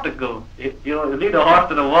don't want to go. You lead the horse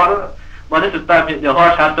to the water, but this is the time the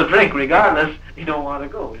horse has to drink regardless. You don't want to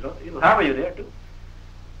go. He'll hammer you there too.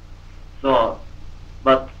 So,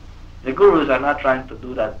 but the gurus are not trying to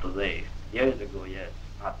do that today. Years ago, yes,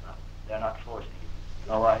 not now. They're not forcing you.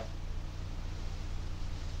 You know why?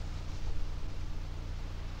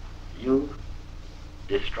 You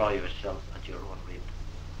destroy yourself at your own rate.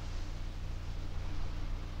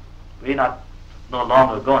 We're no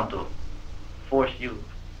longer going to force you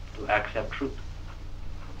to accept truth.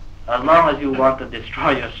 As long as you want to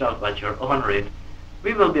destroy yourself at your own rate,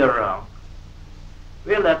 we will be around.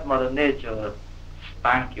 We'll let Mother Nature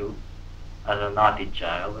spank you as a naughty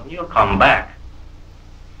child, and you'll come back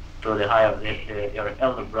to your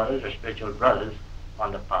elder brothers or spiritual brothers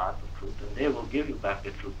on the path of truth, and they will give you back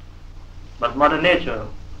the truth. But Mother Nature,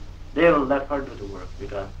 they will let her do the work,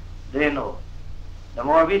 because they know the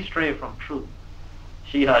more we stray from truth,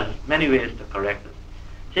 she has many ways to correct us.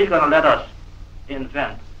 She's going to let us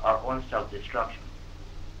invent our own self-destruction,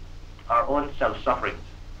 our own self-sufferings,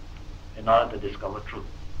 in order to discover truth.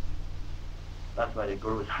 That's why the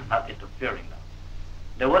gurus are not interfering now.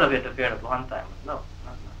 They would have interfered at one time, but no,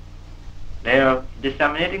 not now. They are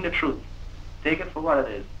disseminating the truth. Take it for what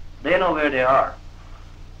it is. They know where they are.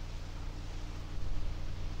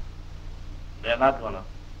 They're not going to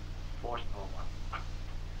force no one.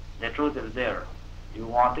 The truth is there. You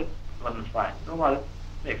want it, well, it's fine. Don't want it,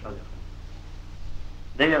 makes no difference.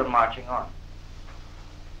 They are marching on.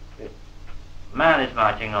 Man is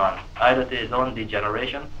marching on, either to his own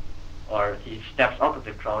degeneration, or he steps out of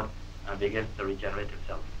the crowd and begins to regenerate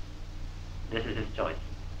himself. This is his choice.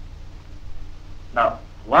 Now,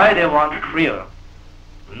 why they want Kriya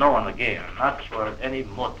known again, not for any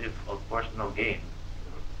motive of personal gain.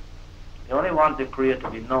 They only want the Kriya to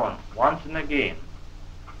be known once and again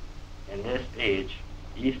in this age,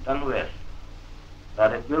 east and west,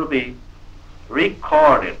 that it will be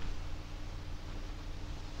recorded,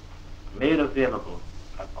 made available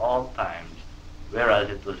at all times, whereas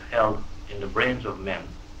it was held in the brains of men,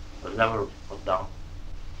 was never put down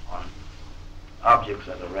on objects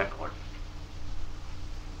as a record.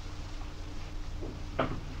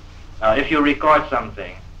 Now, if you record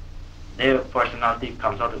something, their personality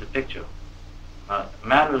comes out of the picture.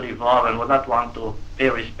 Man will evolve and will not want to pay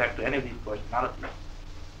respect to any of these personalities,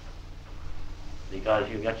 because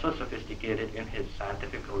he gets so sophisticated in his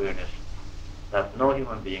scientific awareness that no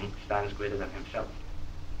human being stands greater than himself.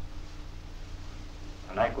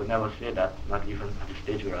 And I could never say that, not even at the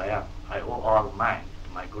stage where I am. I owe all mine to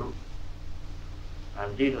my Guru.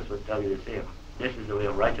 And Jesus would tell you the same. This is the way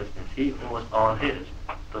of righteousness. He owes all his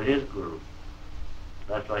to his Guru.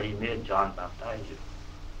 That's why he made John baptize you.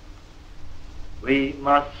 We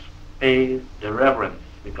must pay the reverence,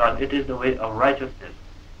 because it is the way of righteousness,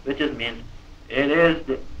 which means it is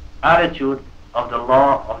the attitude of the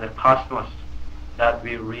law of the cosmos that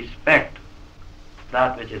we respect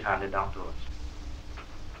that which is handed down to us.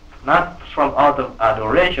 Not from out of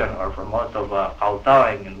adoration or from out of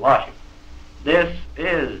kowtowing and worship. This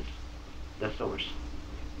is the source,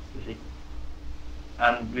 you see.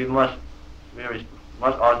 And we must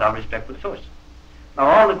also have respect for the source. Now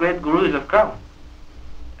all the great gurus have come,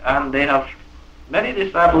 and they have many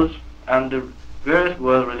disciples, and the various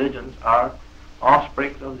world religions are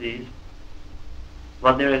offsprings of these.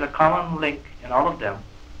 But there is a common link in all of them.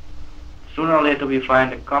 Sooner or later we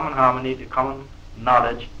find the common harmony, the common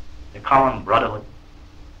knowledge, the common brotherhood,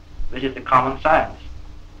 which is the common science.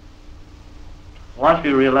 Once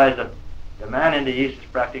we realize that the man in the East is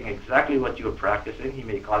practicing exactly what you're practicing, he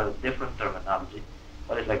may call it a different terminology,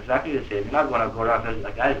 but it's exactly the same. You're not going to go around and say,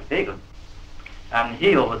 that guy's a pagan. And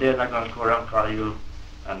he over there is not going to go around and call you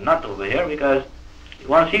a nut over here, because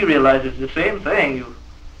once he realizes the same thing,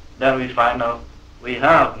 then we find out we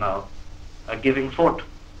have now a giving forth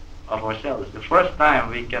of ourselves. The first time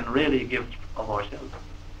we can really give of ourselves.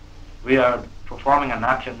 We are performing an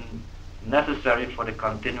action necessary for the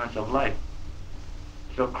continuance of life.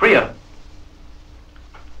 So Kriya,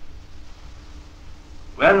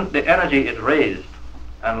 when the energy is raised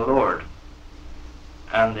and lowered,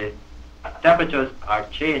 and the temperatures are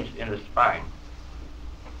changed in the spine,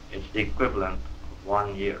 It's the equivalent of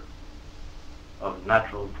 1 year of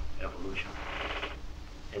natural evolution.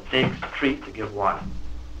 It takes 3 to give 1.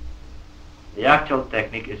 The actual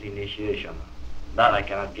technique is initiation. That I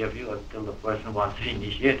cannot give you until the person wants to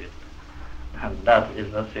initiate it. And that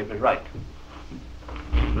is not sacred right.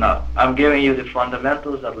 Now, I'm giving you the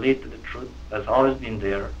fundamentals that lead to the truth that's always been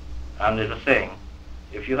there. And there's a saying,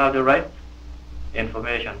 if you have the right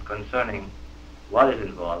information concerning what is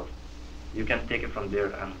involved, you can take it from there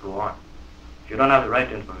and go on. If you don't have the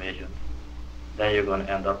right information, then you're going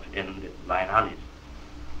to end up in the blind alleys.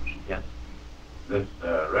 Yes? This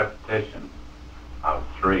repetition of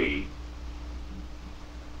 3,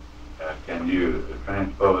 can you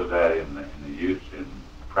transpose that in the use in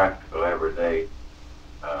practical everyday?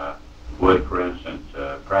 Would, for instance,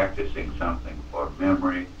 practicing something for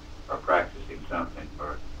memory or practicing something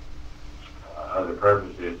for other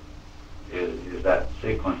purposes, is that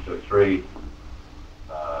sequence of 3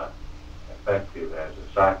 effective as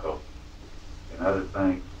a cycle in other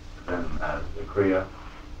things than the Kriya?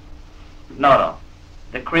 No.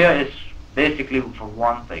 The Kriya is basically for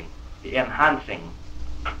one thing, the enhancing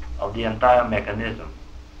of the entire mechanism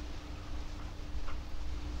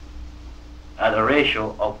at a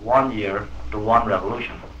ratio of 1 year to 1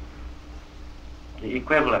 revolution. The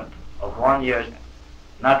equivalent of 1 year's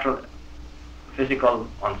natural physical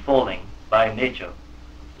unfolding by nature,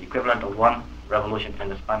 the equivalent of 1 revolution in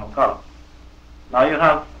the spinal column. Now you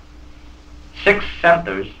have 6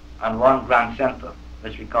 centers and 1 grand center,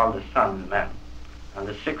 which we call the sun in men, and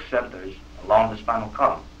the 6 centers along the spinal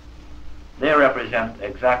column. They represent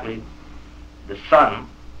exactly the sun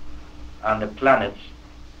and the planets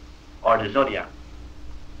or the zodiac.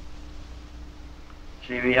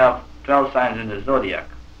 See, we have 12 signs in the zodiac.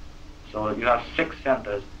 So you have 6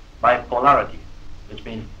 centers by polarity, which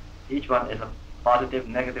means each one is a positive,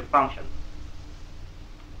 negative function.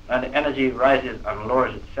 And the energy rises and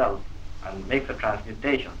lowers itself and makes a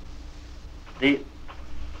transmutation. The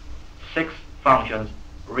 6 functions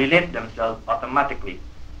relate themselves automatically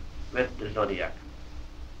with the zodiac.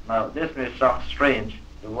 Now, this may sound strange,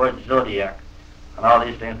 the word zodiac, and all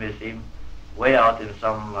these things may seem way out in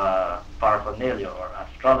some paraphernalia or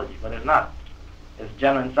astrology, but it's not. It's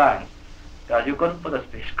genuine science. Because you couldn't put a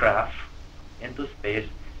spacecraft into space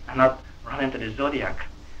and not run into the zodiac.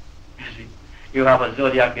 You see, you have a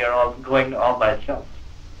zodiac here all going all by itself.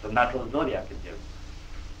 The natural zodiac is there.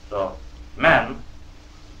 So, man's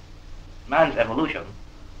evolution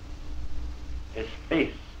is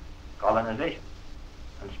space colonization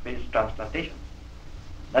and space transplantation.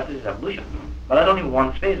 That is his evolution. But that's only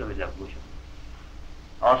one phase of his evolution.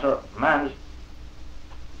 Also, man's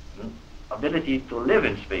ability to live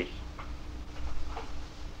in space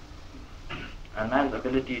and man's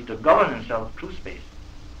ability to govern himself through space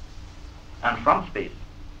and from space.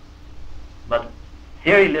 But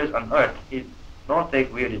here he lives on Earth. Don't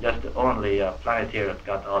think we're just the only planet here that's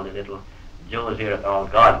got all the little Jews here that are all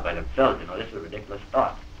gods by themselves. You know, this is a ridiculous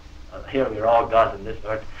thought. Here we're all gods in this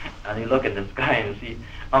Earth, and you look in the sky and you see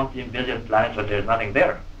umpteen billion planets, but there's nothing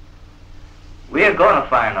there. We are going to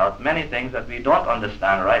find out many things that we don't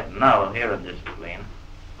understand right now here in this plane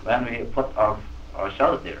when we put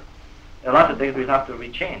ourselves there. There are lots of things we'll have to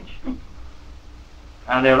rechange.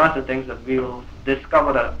 And there are lots of things that we will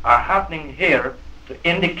discover that are happening here to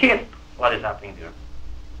indicate what is happening there.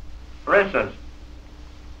 For instance,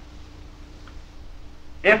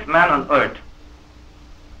 if man on Earth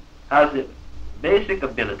has the basic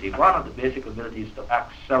ability, one of the basic abilities to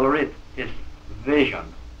accelerate his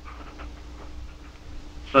vision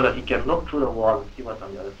so that he can look through the wall and see what's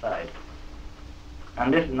on the other side.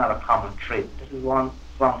 And this is not a common trait. This is one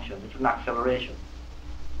function. It's an acceleration.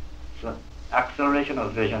 So acceleration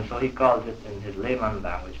of vision, so he calls it in his layman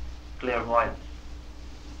language clairvoyance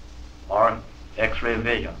or X-ray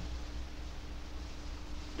vision.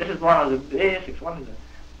 This is one of the basics.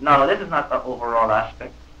 Now, this is not an overall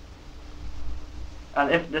aspect. And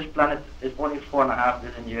if this planet is only 4.5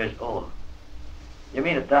 billion years old, you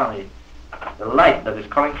mean to tell me the light that is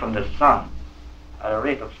coming from the sun at a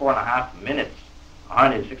rate of 4.5 minutes,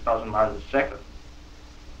 106,000 miles a second,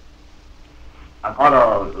 and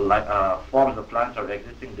other forms of planets are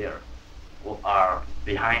existing there, who are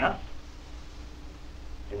behind us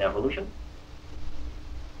in evolution?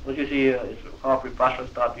 Don't you see it's how preposterous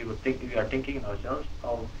thought we are thinking in ourselves,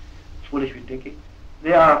 how foolish we're thinking?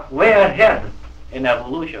 They are way ahead in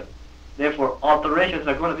evolution. Therefore, alterations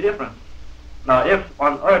are going to be different. Now, if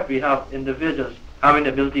on Earth we have individuals having the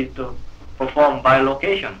ability to perform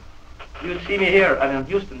bilocation, you see me here, and in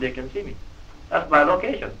Houston they can see me. That's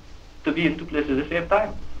bilocation, to be in 2 places at the same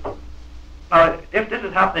time. Now, if this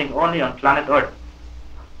is happening only on planet Earth,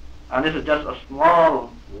 And this is just a small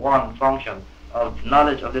one function of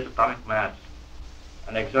knowledge of this atomic mass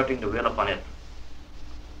and exerting the will upon it.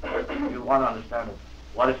 You want to understand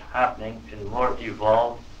what is happening in more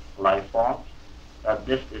evolved life forms, that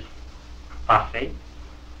this is passé.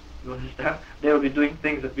 You understand? They will be doing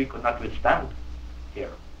things that we could not withstand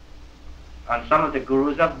here. And some of the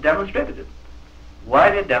gurus have demonstrated it.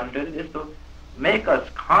 Why they demonstrated it is to make us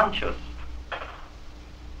conscious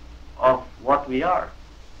of what we are.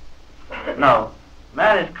 Now,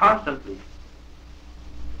 man is constantly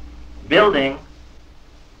building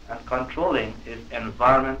and controlling his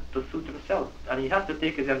environment to suit himself, and he has to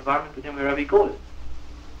take his environment with him wherever he goes.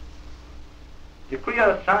 The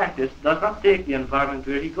Kriya scientist does not take the environment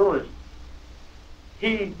where he goes.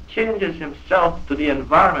 He changes himself to the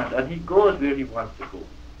environment and he goes where he wants to go.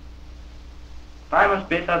 Time and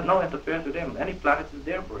space has no interference with him. Any planet is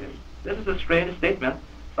there for him. This is a strange statement,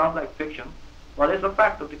 sounds like fiction, but it's a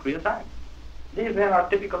fact of the Kriya science. These men are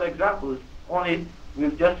typical examples, only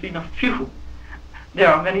we've just seen a few. There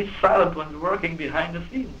are many silent ones working behind the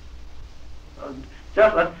scenes.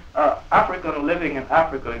 Just an African living in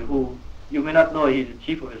Africa who you may not know he's the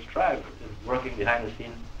chief of his tribe, is working behind the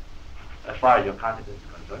scenes as far as your consciousness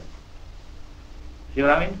is concerned. See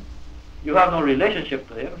what I mean? You have no relationship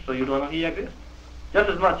to him, so you don't know he exists. Just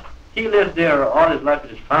as much, he lives there all his life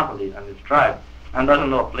with his family and his tribe, and doesn't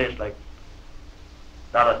know a place like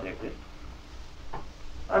Dallas exists.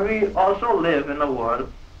 And we also live in a world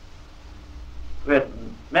with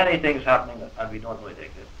many things happening and we don't know it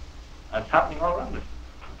exists. And it's happening all around us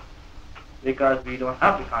because we don't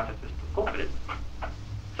have the consciousness to cope with it.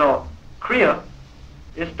 So, Kriya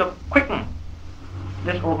is to quicken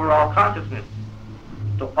this overall consciousness,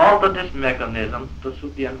 to alter this mechanism to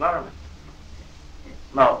suit the environment.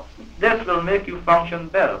 Now, this will make you function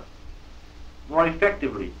better, more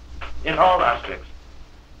effectively, in all aspects.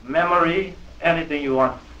 Memory, anything you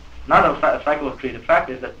want. Not a psychometry. The fact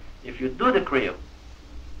is that if you do the Kriya,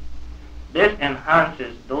 this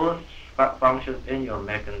enhances those functions in your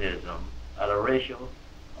mechanism at a ratio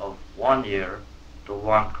of 1 year to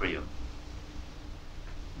 1 Kriya.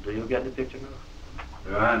 Do you get the picture now?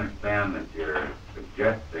 Do I understand that you're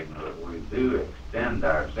suggesting that we do extend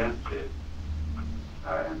our senses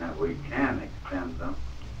and that we can extend them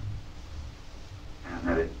and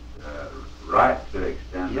that it's right to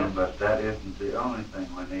extend them, but that isn't the only thing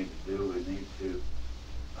we need to do. We need to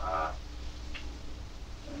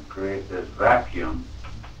create this vacuum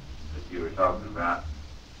that you were talking about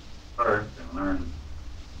first and learn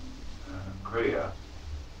Kriya.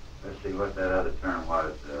 Let's see what that other term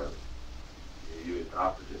was. You used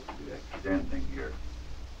opposite to extending your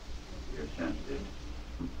senses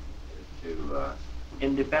to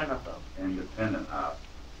independent of. Independent of.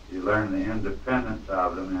 You learn the independence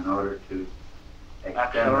of them in order to extend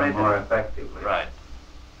Accelerate them more effectively. Right.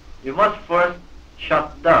 You must first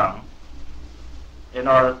shut down in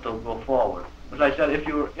order to go forward. As I said, if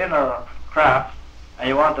you're in a craft and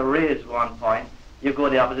you want to raise one point, you go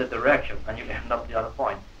the opposite direction and you end up the other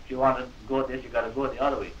point. If you want to go this, you got to go the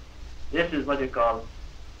other way. This is what you call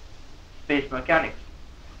space mechanics.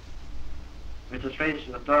 It's a strange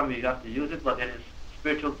term, you have to use it, but it is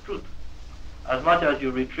spiritual truth. As much as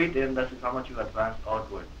you retreat in, this is how much you advance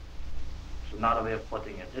outward. It's another way of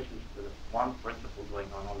putting it. This is the one principle going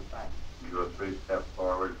on all the time. You go 3 steps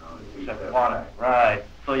forward and only 2 steps one, back. right.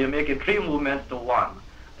 So you're making 3 movements to 1.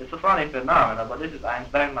 It's a funny phenomenon, but this is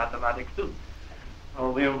Einstein mathematics too.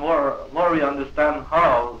 More we understand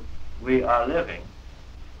how we are living,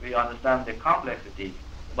 we understand the complexities.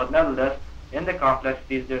 But nevertheless, in the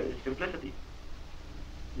complexities there is simplicity.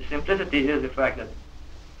 The simplicity is the fact that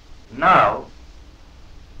now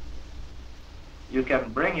you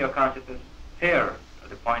can bring your consciousness here at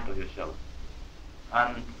the point of yourself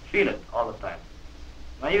and feel it all the time.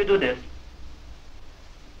 When you do this,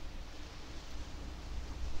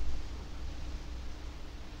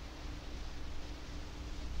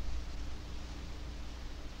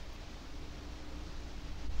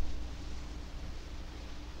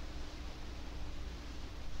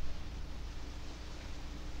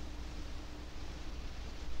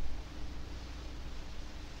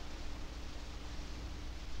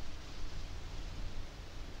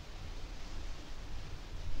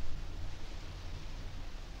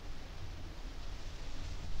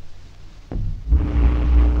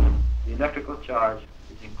 electrical charge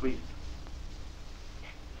is increased.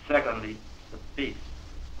 Secondly, the peace,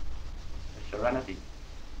 the serenity,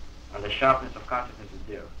 and the sharpness of consciousness is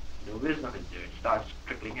there. The wisdom is there. It starts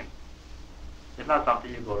trickling in. It's not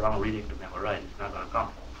something you go around reading to memorize. It's not going to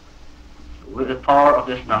come. With the power of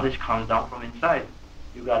this knowledge comes down from inside.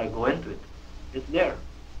 You got to go into it. It's there.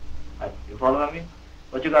 You follow me?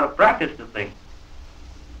 But you got to practice the thing.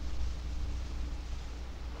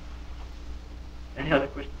 Any other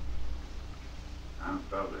questions? I'm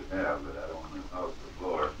probably there, but I don't want to hog the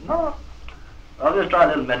floor. No. I'll just try a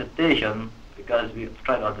little meditation, because we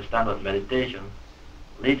try to understand what meditation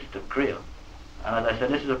leads to Kriya. And as I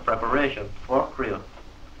said, this is a preparation for Kriya.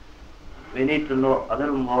 We need to know a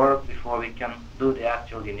little more before we can do the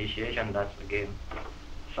actual initiation. That's, again,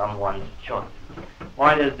 someone's choice.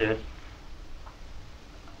 Point is this.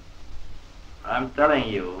 I'm telling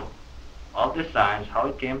you of the science, how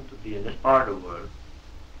it came to be in this part of the world,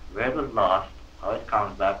 where it was lost, how it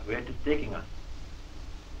comes back, where it is taking us.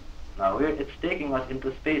 Now, where it's taking us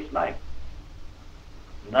into space life.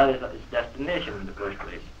 And that is its destination in the first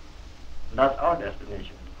place. And that's our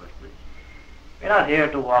destination in the first place. We're not here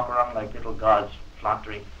to walk around like little gods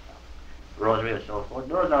flaunting rosary and so forth.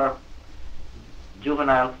 Those are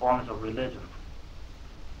juvenile forms of religion.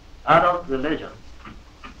 Adult religion,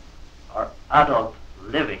 or adult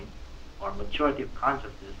living, or maturity of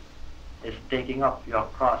consciousness, is taking up your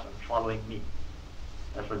cross and following me.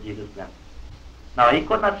 That's what Jesus meant. Now, he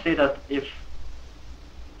could not say that if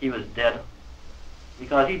he was dead,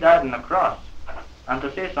 because he died on the cross. And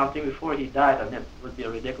to say something before he died on it would be a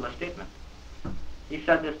ridiculous statement. He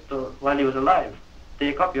said this while he was alive.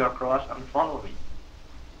 Take up your cross and follow me.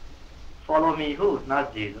 Follow me who?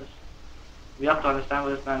 Not Jesus. We have to understand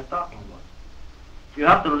what this man is talking about. You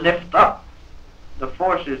have to lift up the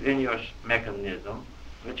forces in your mechanism,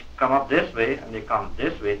 which come up this way and they come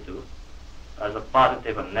this way too, as a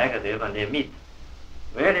positive and negative, and they meet.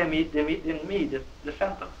 Where they meet in me, the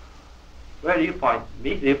center. Where do you point?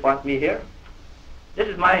 Me? Do you point me here? This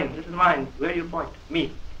is mine. This is mine. Where do you point?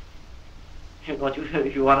 Me.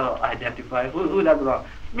 If you want to identify, who that belongs?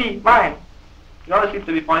 Me, mine. You always seem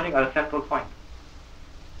to be pointing at a central point.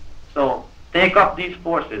 So take up these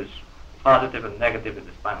forces, positive and negative, in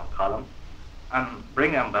the spinal column, and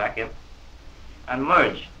bring them back in, and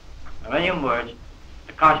merge. And when you merge,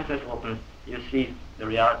 the consciousness opens. You see the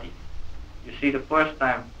reality. You see the first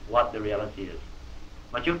time what the reality is.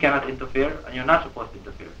 But you cannot interfere, and you're not supposed to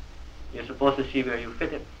interfere. You're supposed to see where you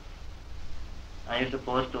fit in. And you're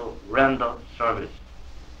supposed to render service,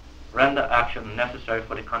 render action necessary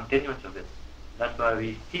for the continuance of it. That's why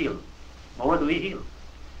we heal. But what do we heal?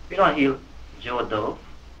 We don't heal Joe Doe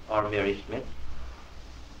or Mary Smith.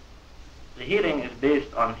 The healing is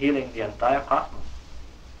based on healing the entire cosmos.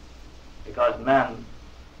 Because man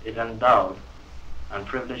is endowed and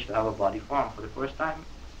privileged to have a body form for the first time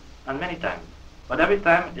and many times. But every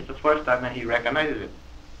time it's the first time and he recognizes it.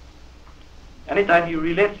 Anytime he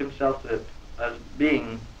relates himself to it as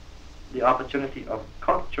being the opportunity of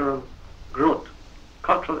cultural growth,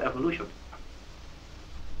 cultural evolution,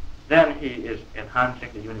 then he is enhancing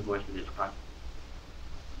the universe with his consciousness.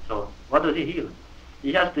 So what does he heal?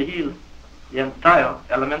 He has to heal the entire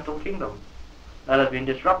elemental kingdom that has been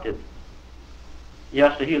disrupted. He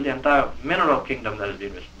has to heal the entire mineral kingdom that has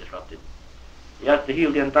been disrupted. He has to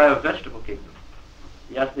heal the entire vegetable kingdom.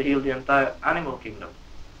 He has to heal the entire animal kingdom.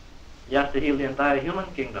 He has to heal the entire human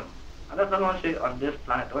kingdom. And that's not only on this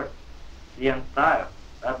planet Earth. The entire,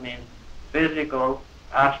 that means physical,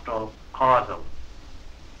 astral, causal.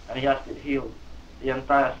 And he has to heal the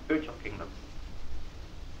entire spiritual kingdom.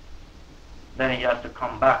 Then he has to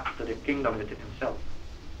come back to the kingdom within himself,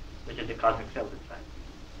 which is the cosmic self inside.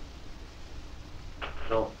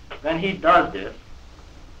 So when he does this,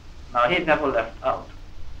 now he's never left out.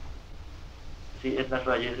 See, that's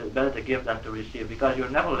why Jesus is better to give than to receive, because you're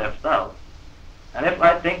never left out. And if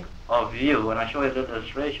I think of you, and I show you the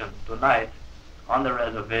illustration tonight, on the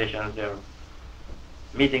reservations, there are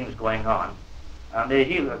meetings going on, and they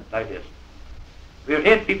heal it like this. We're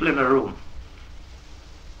 8 people in a room,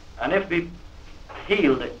 and if we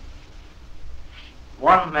healed,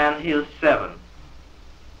 one man heals 7,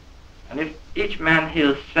 and if each man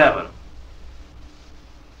heals 7,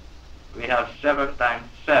 we have 7 times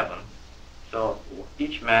 7, so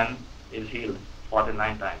each man is healed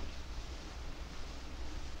 49 times.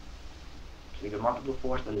 So you get multiple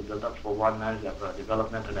force that is built up for one man's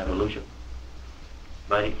development and evolution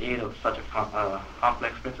by the aid of such a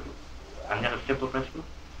complex principle. And yet a simple principle.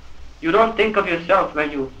 You don't think of yourself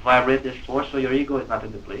when you vibrate this force, so your ego is not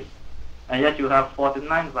in the place. And yet you have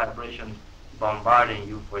 49 vibrations bombarding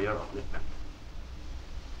you for your upliftment.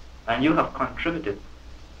 And you have contributed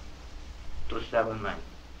to 7 men.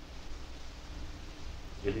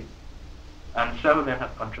 You see? And 7 men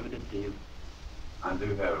have contributed to you. I do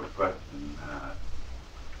have a question.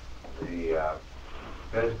 The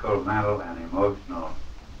physical, mental, and emotional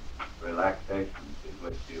relaxations to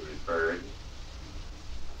which you referred,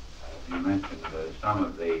 you mentioned some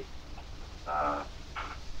of the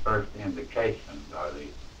first indications or the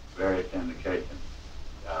various indications.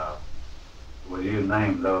 Will you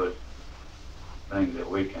name those things that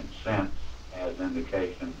we can sense as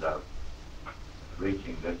indications of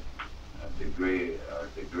reaching this degree or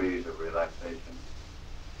degrees of relaxation?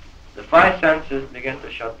 The five senses begin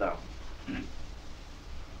to shut down.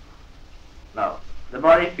 Now, the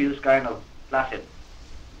body feels kind of placid,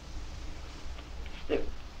 stiff,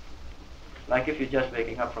 like if you're just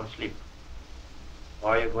waking up from sleep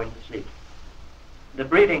or you're going to sleep. The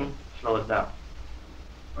breathing slows down.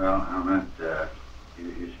 Well, I meant,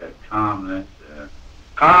 you said calmness.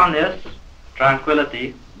 Calmness,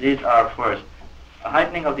 tranquility, these are first. A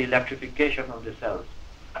heightening of the electrification of the cells.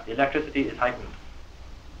 The electricity is heightened.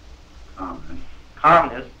 Calmness.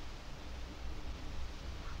 Calmness,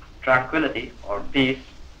 tranquility, or peace.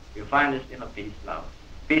 You find this inner peace now.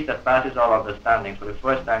 Peace that passes all understanding. For the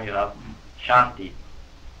first time you have shanti.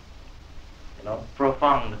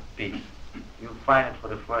 Profound peace. You find it for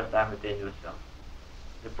the first time within yourself.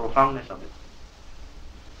 The profoundness of it.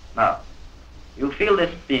 Now, you feel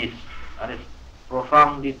this peace, and it's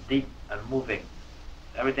profoundly deep and moving.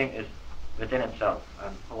 Everything is within itself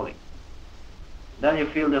and holy. Then you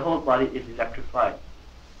feel the whole body is electrified.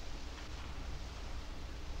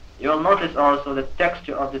 You'll notice also the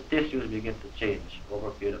texture of the tissues begin to change over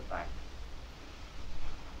a period of time.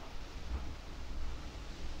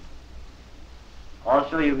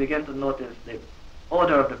 Also, you begin to notice the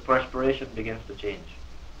odor of the perspiration begins to change.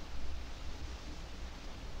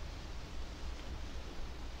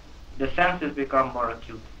 The senses become more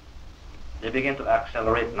acute. They begin to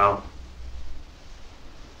accelerate now.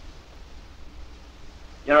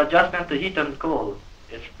 Your adjustment to heat and cold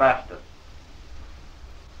is faster.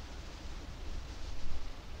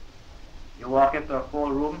 You walk into a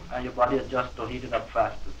cold room and your body adjusts to heat it up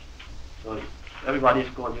faster. So everybody is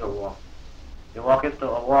cold, you're warm. You walk into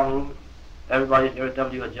a warm room, everybody is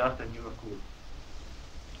irritable, you adjust and you're cool.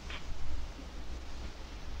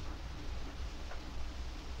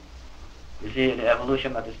 You see the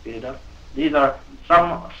evolution that is speeded up? These are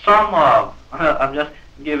some of, I'm just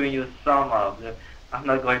giving you some of. I'm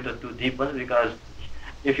not going to too deep ones because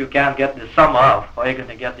if you can't get the sum of, how are you going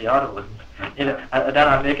to get the other ones? Then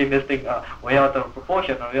I'm making this thing way out of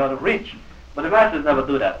proportion or way out of reach. But the masters never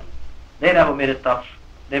do that. They never made it tough.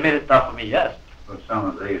 They made it tough for me, yes. Well, some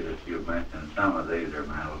of these that you mentioned, some of these are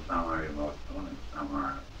mental, some are emotional, and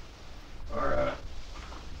some are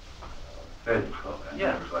physical. And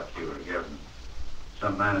yes. That's what you were given.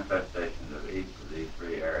 Some manifestations of each of these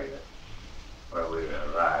three areas where we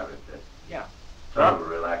arrive at this total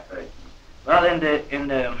relaxation. Well, in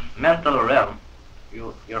the mental realm,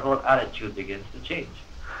 your whole attitude begins to change.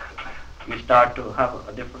 You start to have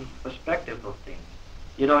a different perspective of things.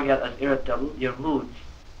 You don't get as irritable. Your moods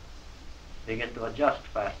begin to adjust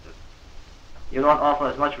faster. You don't offer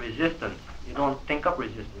as much resistance. You don't think up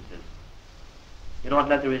resistances. You don't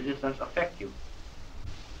let the resistance affect you.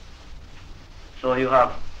 So you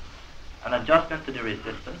have an adjustment to the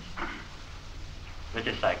resistance, which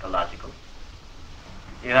is psychological.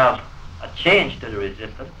 You have a change to the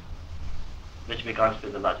resistance, which becomes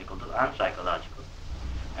physiological and psychological.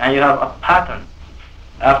 And you have a pattern.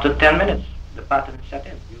 After 10 minutes, the pattern is set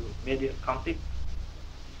in. You made it complete.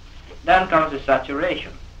 Then comes the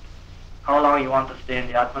saturation. How long you want to stay in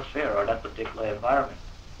the atmosphere or that particular environment.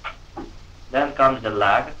 Then comes the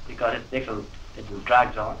lag, because it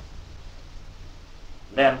drags on.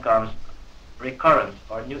 Then comes recurrence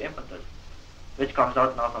or new impetus, which comes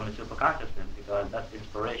out now from the superconsciousness, because that's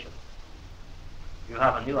inspiration. You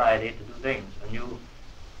have a new idea to do things, a new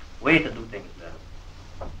way to do things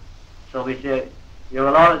then. So we say you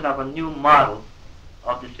will always have a new model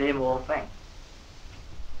of the same old thing.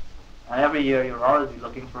 And every year you'll always be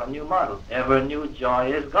looking for a new model. Every new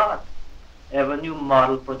joy is God. Every new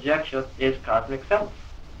model projection is cosmic self.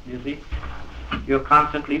 You see? You're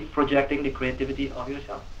constantly projecting the creativity of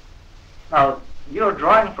yourself. Now, you're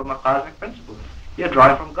drawing from a cosmic principle. You're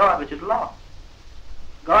drawing from God, which is law.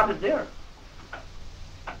 God is there.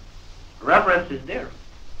 Reverence is there.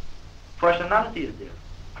 Personality is there.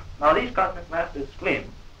 Now, these cosmic masters claim,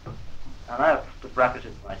 and I have to practice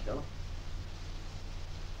it myself,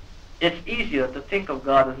 it's easier to think of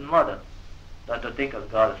God as mother than to think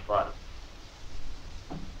of God as father.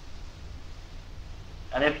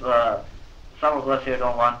 And if some of us here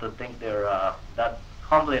don't want to think they're that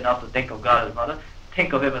humble enough to think of God as mother,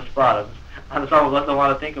 think of him as father. And some of us don't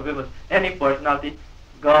want to think of him as any personality.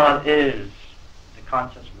 God is the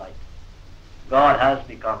conscious light. God has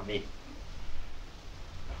become me.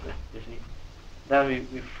 You see? Then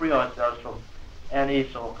we free ourselves from any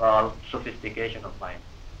so-called sophistication of mind.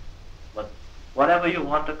 But whatever you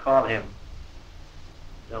want to call him,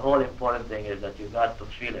 the whole important thing is that you got to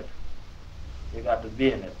feel it. You got to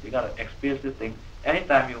be in it. You got to experience this thing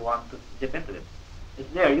anytime you want to dip into it. It's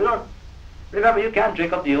there. You don't, remember, you can't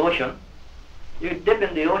drink up the ocean. You dip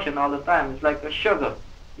in the ocean all the time. It's like a sugar.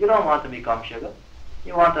 You don't want to become sugar.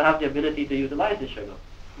 You want to have the ability to utilize the sugar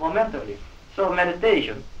momentarily. So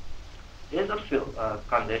meditation is a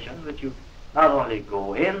condition which you not only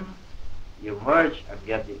go in, you merge and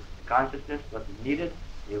get the consciousness what is needed,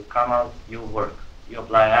 you come out, you work, you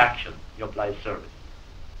apply action, you apply service.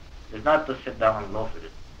 It's not to sit down and loaf with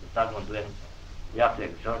it. It's not going to do anything. You have to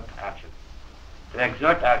exert action. To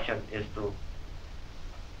exert action is to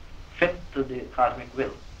fit to the cosmic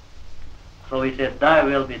will. So he says, thy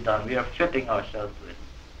will be done. We are fitting ourselves to it.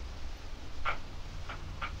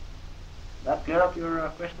 That clear up your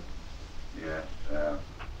question? Yes.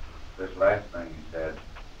 This last thing you said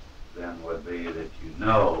then would be that you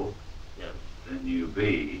know, Yes. then you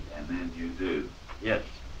be, and then you do. Yes.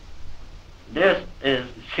 This is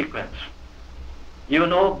sequence. You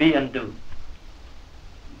know, be and do.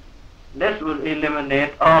 This will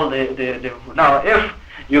eliminate all the now if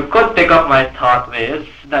you could pick up my thought waves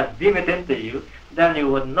that beam it into you, then you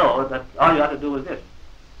would know that all you have to do is this.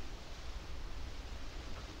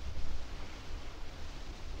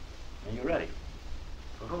 And you're ready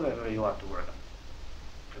for whoever you want to work on.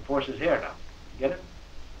 The force is here now. Get it?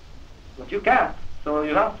 But you can't. So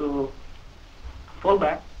you have to pull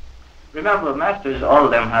back. Remember, masters, all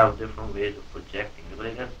of them have different ways of projecting, but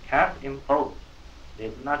they just can't impose. They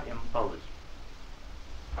do not impose.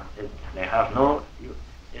 They have no,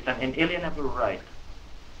 it's an inalienable right.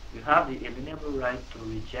 You have the inalienable right to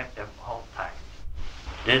reject them all times.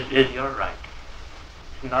 This is your right.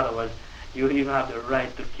 In other words, you even have the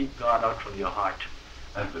right to keep God out from your heart.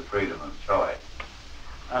 That's the freedom of choice.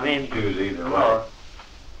 I mean, Choose either no, way.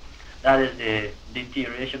 that is the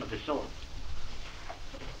deterioration of the soul.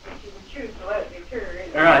 You can choose to let it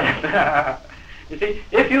deteriorate. Right. You see,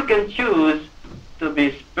 if you can choose to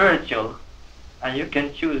be spiritual, and you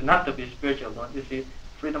can choose not to be spiritual, don't you see,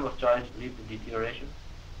 freedom of choice leads to deterioration?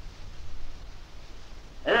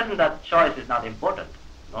 It isn't that choice is not important.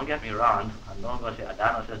 Don't get me wrong. I'm not going to say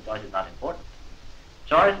Adano says choice is not important.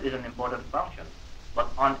 Choice is an important function, but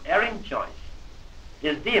unerring choice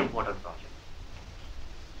is the important function.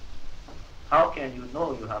 How can you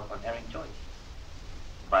know you have unerring choice?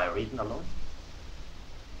 By reason alone?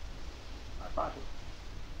 Not possible.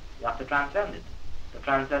 You have to transcend it. To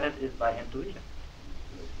transcend it is by intuition.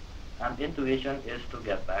 And intuition is to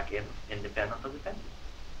get back in independence of the senses.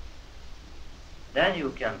 Then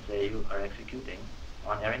you can say you are executing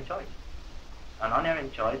unerring choice. An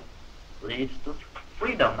unerring choice leads to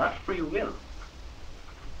freedom, not free will.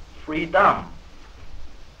 Freedom.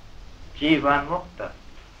 Jivan Mukta.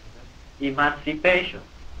 Emancipation.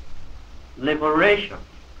 Liberation.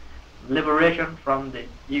 Liberation from the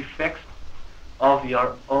effects of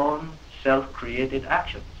your own self-created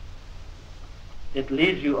actions. It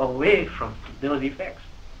leads you away from those effects.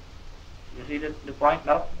 You see the point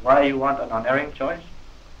now? Why you want an unerring choice?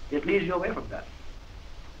 It leads you away from that.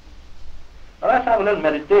 Now let's have a little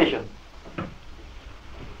meditation.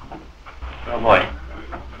 Oh boy.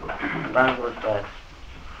 Time goes fast.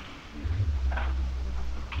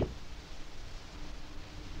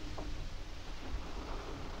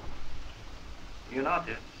 You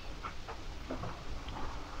notice,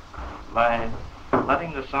 by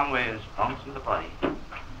letting the sound waves bounce in the body,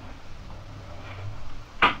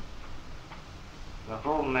 the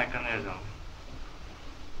whole mechanism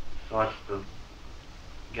starts to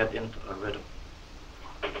get into a rhythm,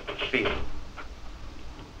 feel,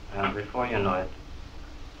 and before you know it,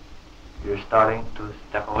 you're starting to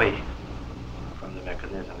step away from the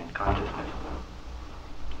mechanism in consciousness.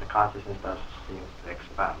 The consciousness seems to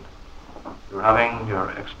expand. You're having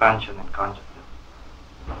your expansion in consciousness.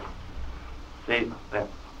 See, that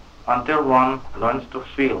until one learns to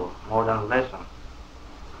feel more than listen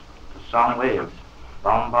to sound waves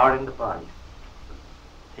bombarding the body,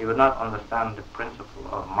 he would not understand the principle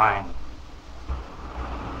of mind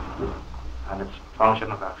and its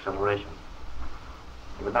function of acceleration.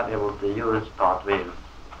 He would not be able to use thought waves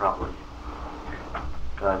properly.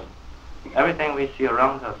 Because everything we see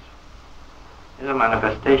around us is a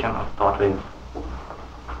manifestation of thought waves.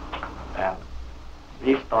 And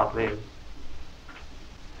these thought waves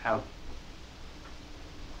have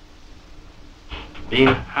been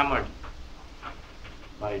hammered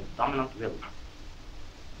by dominant will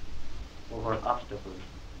over obstacles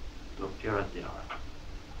to appear as they are.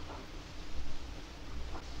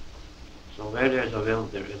 So where there is a will,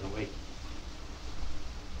 there is a way.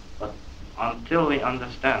 But until we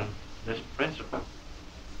understand this principle.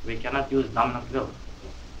 We cannot use dominant will.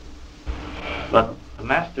 But the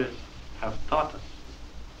masters have taught us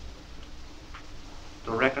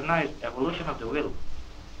to recognize evolution of the will.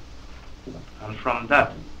 And from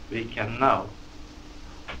that, we can now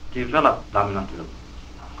develop dominant will.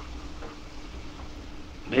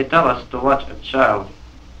 They tell us to watch a child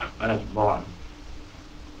when it's born.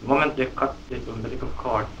 The moment they cut the umbilical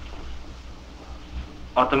cord,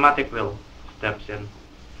 automatic will steps in,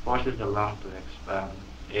 forces the lung to expand,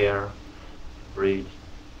 air, breathes,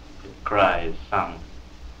 it cries, sound.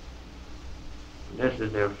 This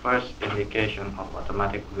is their first indication of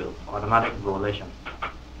automatic will, automatic volition.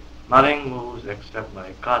 Nothing moves except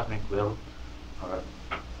by cosmic will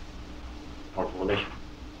or volition.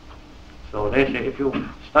 So they say if you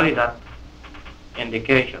study that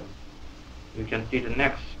indication, you can see the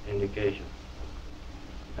next indication.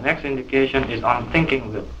 The next indication is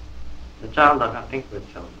unthinking will. The child does not think for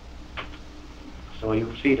itself. So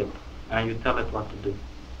you feed it and you tell it what to do.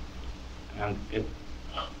 And it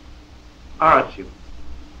parrots you.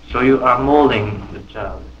 So you are molding the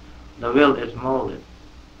child. The will is molded.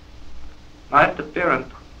 Now if the parent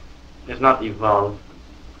is not evolved,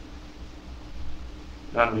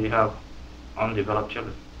 then we have undeveloped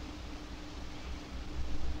children.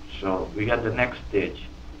 So we get the next stage,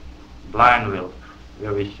 blind will,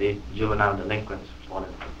 where we see juvenile delinquents fall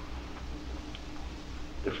into.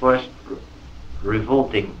 The first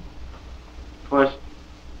revolting, first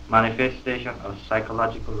manifestation of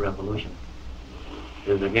psychological revolution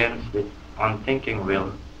is against the unthinking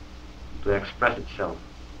will to express itself,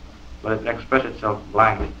 but it expresses itself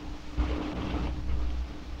blindly.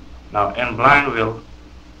 Now in blind will,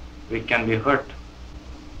 we can be hurt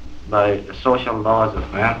by the social laws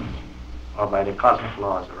of man or by the cosmic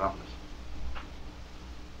laws around us.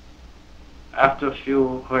 After a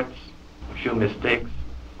few hurts, a few mistakes,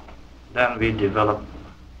 then we develop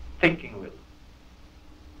thinking will.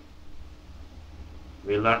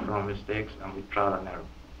 We learn from mistakes and we trial and error.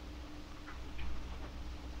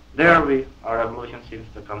 There our evolution seems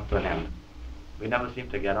to come to an end. We never seem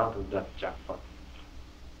to get out of that jackpot.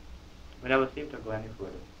 We never seem to go any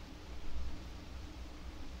further.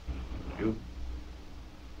 You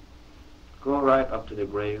go right up to the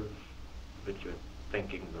grave with your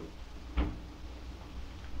thinking will.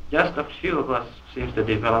 Just a few of us seems to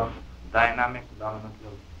develop dynamic dominant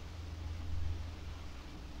will.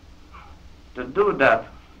 To do that,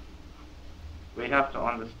 we have to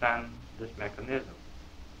understand this mechanism.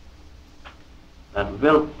 That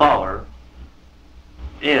willpower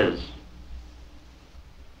is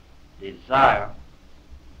desire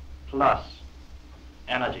plus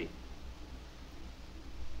energy.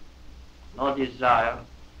 No desire,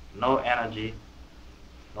 no energy,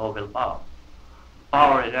 no willpower.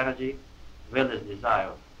 Power is energy, will is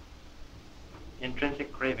desire.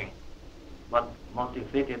 Intrinsic craving, but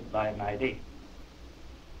motivated by an idea.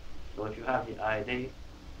 So if you have the idea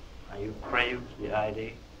and you crave the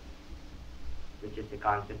idea, which is the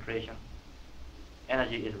concentration,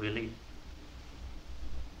 energy is released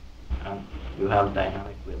and you have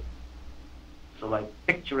dynamic will. So by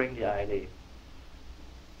picturing the idea,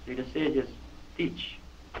 see, the sages teach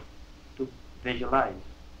to visualize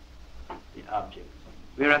the object.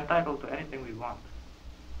 We are entitled to anything we want,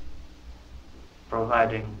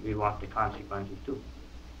 providing we want the consequences too.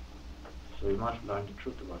 So we must learn the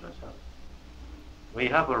truth about ourselves. We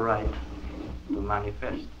have a right to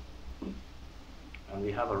manifest, and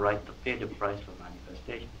we have a right to pay the price for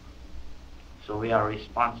manifestation. So we are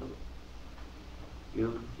responsible.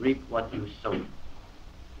 You reap what you sow.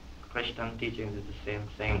 Christian teachings is the same,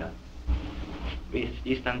 saying that.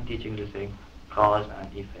 Eastern teachings is saying cause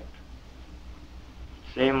and effect.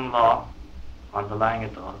 Same law underlying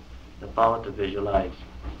it all, the power to visualize.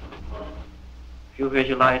 If you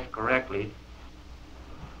visualize correctly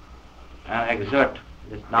and exert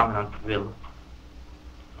this dominant will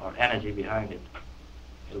or energy behind it,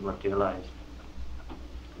 it will materialize.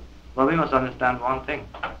 But we must understand one thing.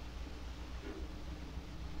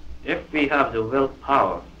 If we have the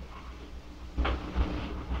willpower,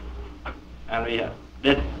 and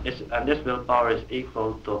this willpower is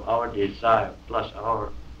equal to our desire plus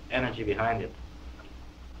our energy behind it,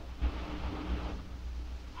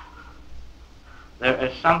 there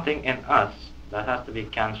is something in us that has to be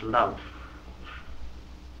cancelled out,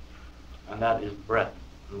 and that is breath.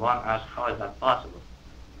 And one asks, how is that possible?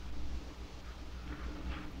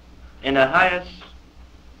 In the highest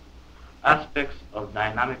aspects of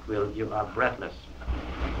dynamic will, you are breathless.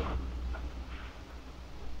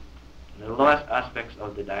 In the lowest aspects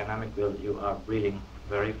of the dynamic will, you are breathing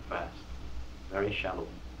very fast, very shallow.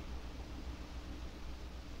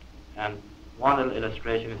 And one little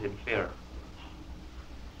illustration is in fear.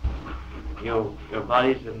 Your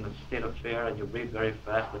body is in a state of fear and you breathe very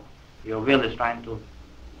fast, but your will is trying to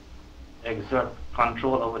exert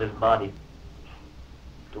control over this body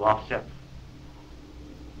to offset.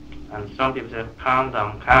 And some people say, calm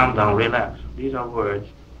down, relax. These are words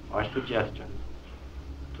or suggestions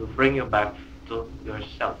to bring you back to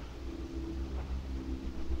yourself.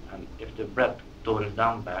 And if the breath tones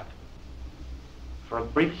down back, for a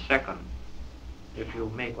brief second, if you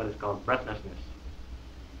make what is called breathlessness,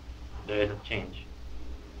 there is a change.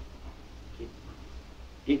 See,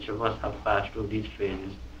 each of us have passed through these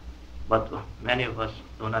phases, but many of us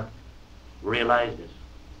do not realize this.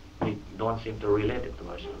 We don't seem to relate it to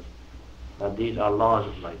ourselves. But these are laws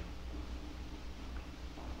of life.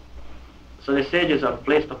 So the sages have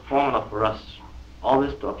placed a formula for us,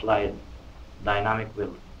 always to apply dynamic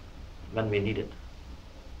will when we need it.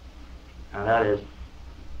 And that is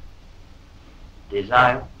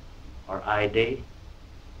desire, or idea,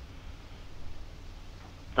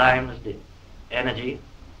 times the energy,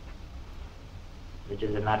 which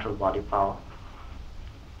is the natural body power,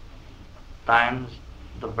 times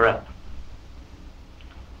the breath,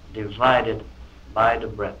 divided by the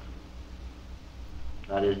breath.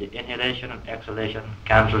 That is, the inhalation and exhalation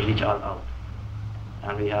cancels each other out.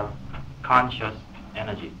 And we have conscious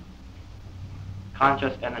energy.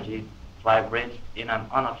 Conscious energy vibrates in an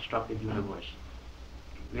unobstructed universe.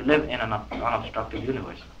 We live in an unobstructed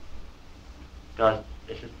universe because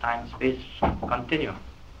this is time-space continuum.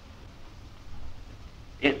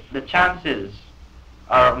 The chances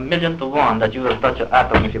are 1,000,000 to 1 that you will touch an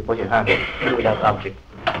atom if you put your hand through that object,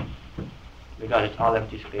 because it's all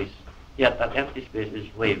empty space. Yet that empty space is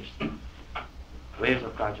waves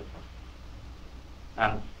of consciousness.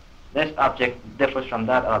 And this object differs from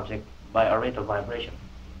that object by a rate of vibration.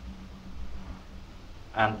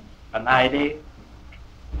 And an idea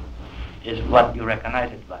is what you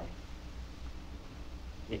recognize it by.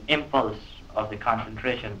 The impulse of the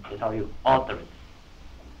concentration is how you alter it.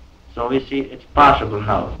 So we see it's possible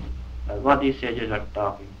now that what these sages are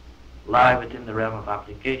talking lie within the realm of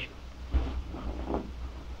application.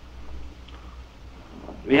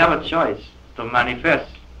 We have a choice to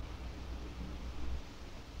manifest,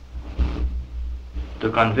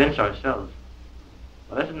 to convince ourselves.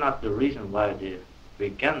 But this is not the reason why we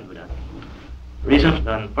can do that. Reason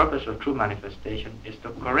and purpose of true manifestation is to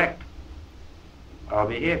correct our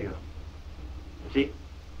behavior. You see,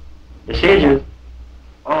 the sages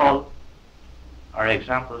all are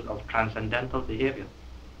examples of transcendental behavior.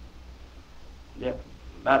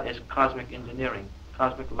 That is cosmic engineering,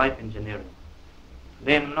 cosmic life engineering.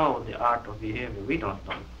 They know the art of behavior. We don't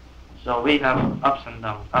know. So we have ups and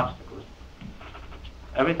downs, obstacles.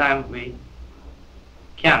 Every time we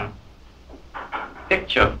can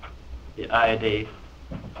picture the idea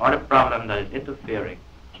or the problem that is interfering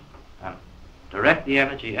and direct the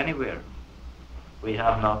energy anywhere, we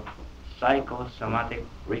have now psychosomatic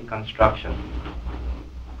reconstruction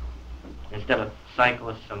instead of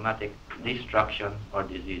psychosomatic destruction or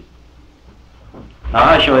disease. Now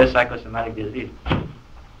I'll show you psychosomatic disease. You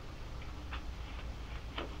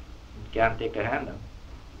can't take a hand up.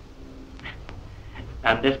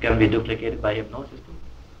 And this can be duplicated by hypnosis too.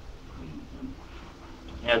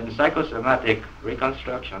 In psychosomatic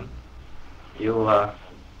reconstruction, you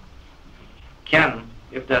can,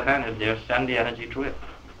 if the hand is there, send the energy through it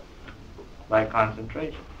by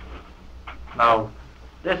concentration. Now,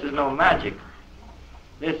 this is no magic.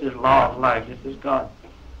 This is law of life. This is God.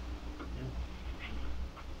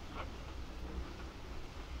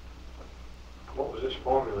 What was this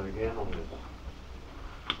formula again on this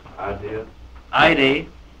idea? Idea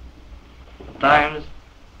times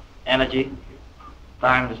energy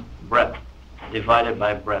times breath divided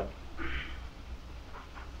by breath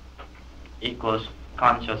equals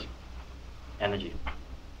conscious energy.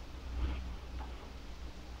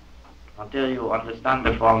 Until you understand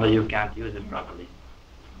the formula, you can't use it properly.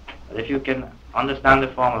 But if you can understand the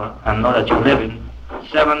formula and know that you live in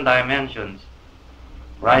 7 dimensions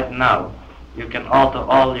right now, you can alter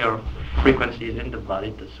all your frequencies in the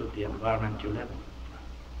body to suit the environment you live in.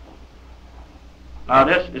 Now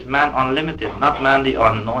this is man unlimited, not man the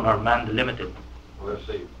unknown or man the limited. Well, let's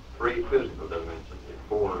see, 3 physical dimensions and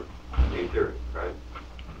 4 etheric, right?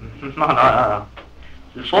 No.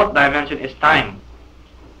 The 4th dimension is time.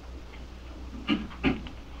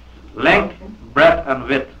 Length, breadth, and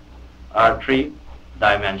width are 3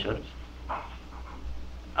 dimensions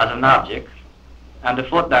as an object. And the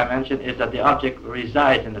 4th dimension is that the object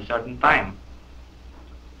resides in a certain time.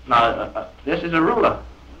 Now, this is a ruler.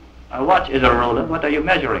 A watch is a ruler. What are you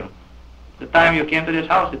measuring? the time you came to this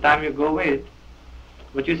house, the time you go away.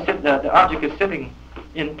 But you sit, the object is sitting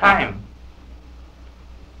in time.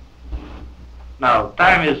 Now,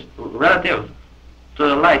 time is relative to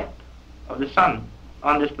the light of the sun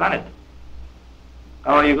on this planet.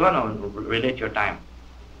 How are you going to relate your time?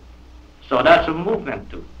 So that's a movement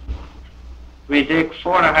too. We take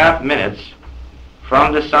 4.5 minutes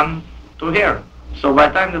from the sun to here. So by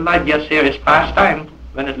the time the light gets here, it's past time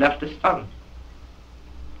when it left the sun.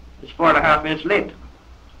 It's 4.5 minutes late.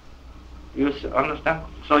 You understand?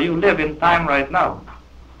 So you live in time right now.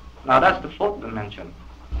 Now that's the fourth dimension.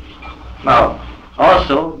 Now,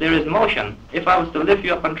 also, there is motion. If I was to lift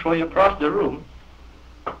you up and throw you across the room,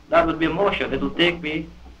 that would be motion. It will take me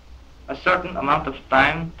a certain amount of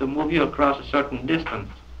time to move you across a certain distance.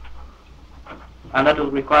 And that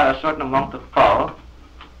will require a certain amount of power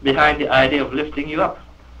behind the idea of lifting you up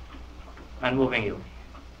and moving you.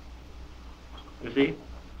 You see?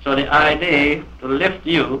 So the idea to lift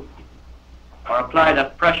you or apply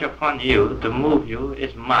that pressure upon you to move you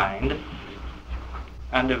is mind,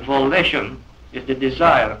 and the volition is the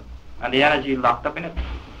desire and the energy locked up in it,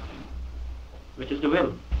 which is the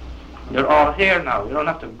will. They're all here now. You don't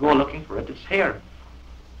have to go looking for it. It's here.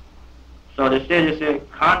 So they say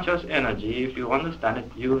conscious energy, if you understand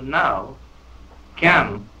it, you now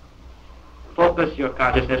can focus your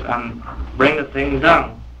consciousness and bring the thing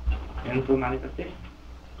down into manifestation.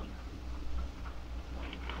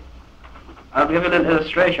 I'll give you a little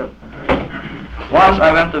illustration. Once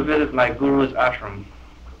I went to visit my guru's ashram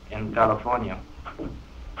in California,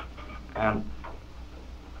 and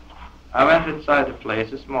I went inside the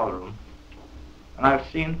place, a small room, and I've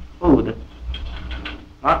seen food,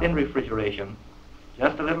 not in refrigeration,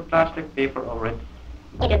 just a little plastic paper over it,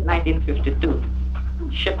 dated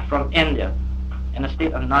 1952, shipped from India in a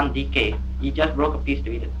state of non-decay. You just broke a piece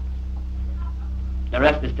to eat it. The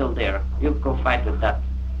rest is still there. You go fight with that.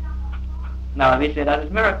 Now we say that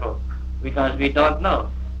is miracle, because we don't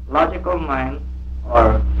know. Logical mind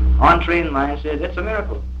or untrained mind says it's a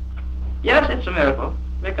miracle. Yes, it's a miracle,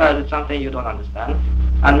 because it's something you don't understand.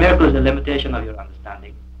 And miracle is the limitation of your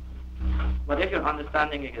understanding. But if your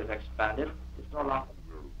understanding is expanded, it's no longer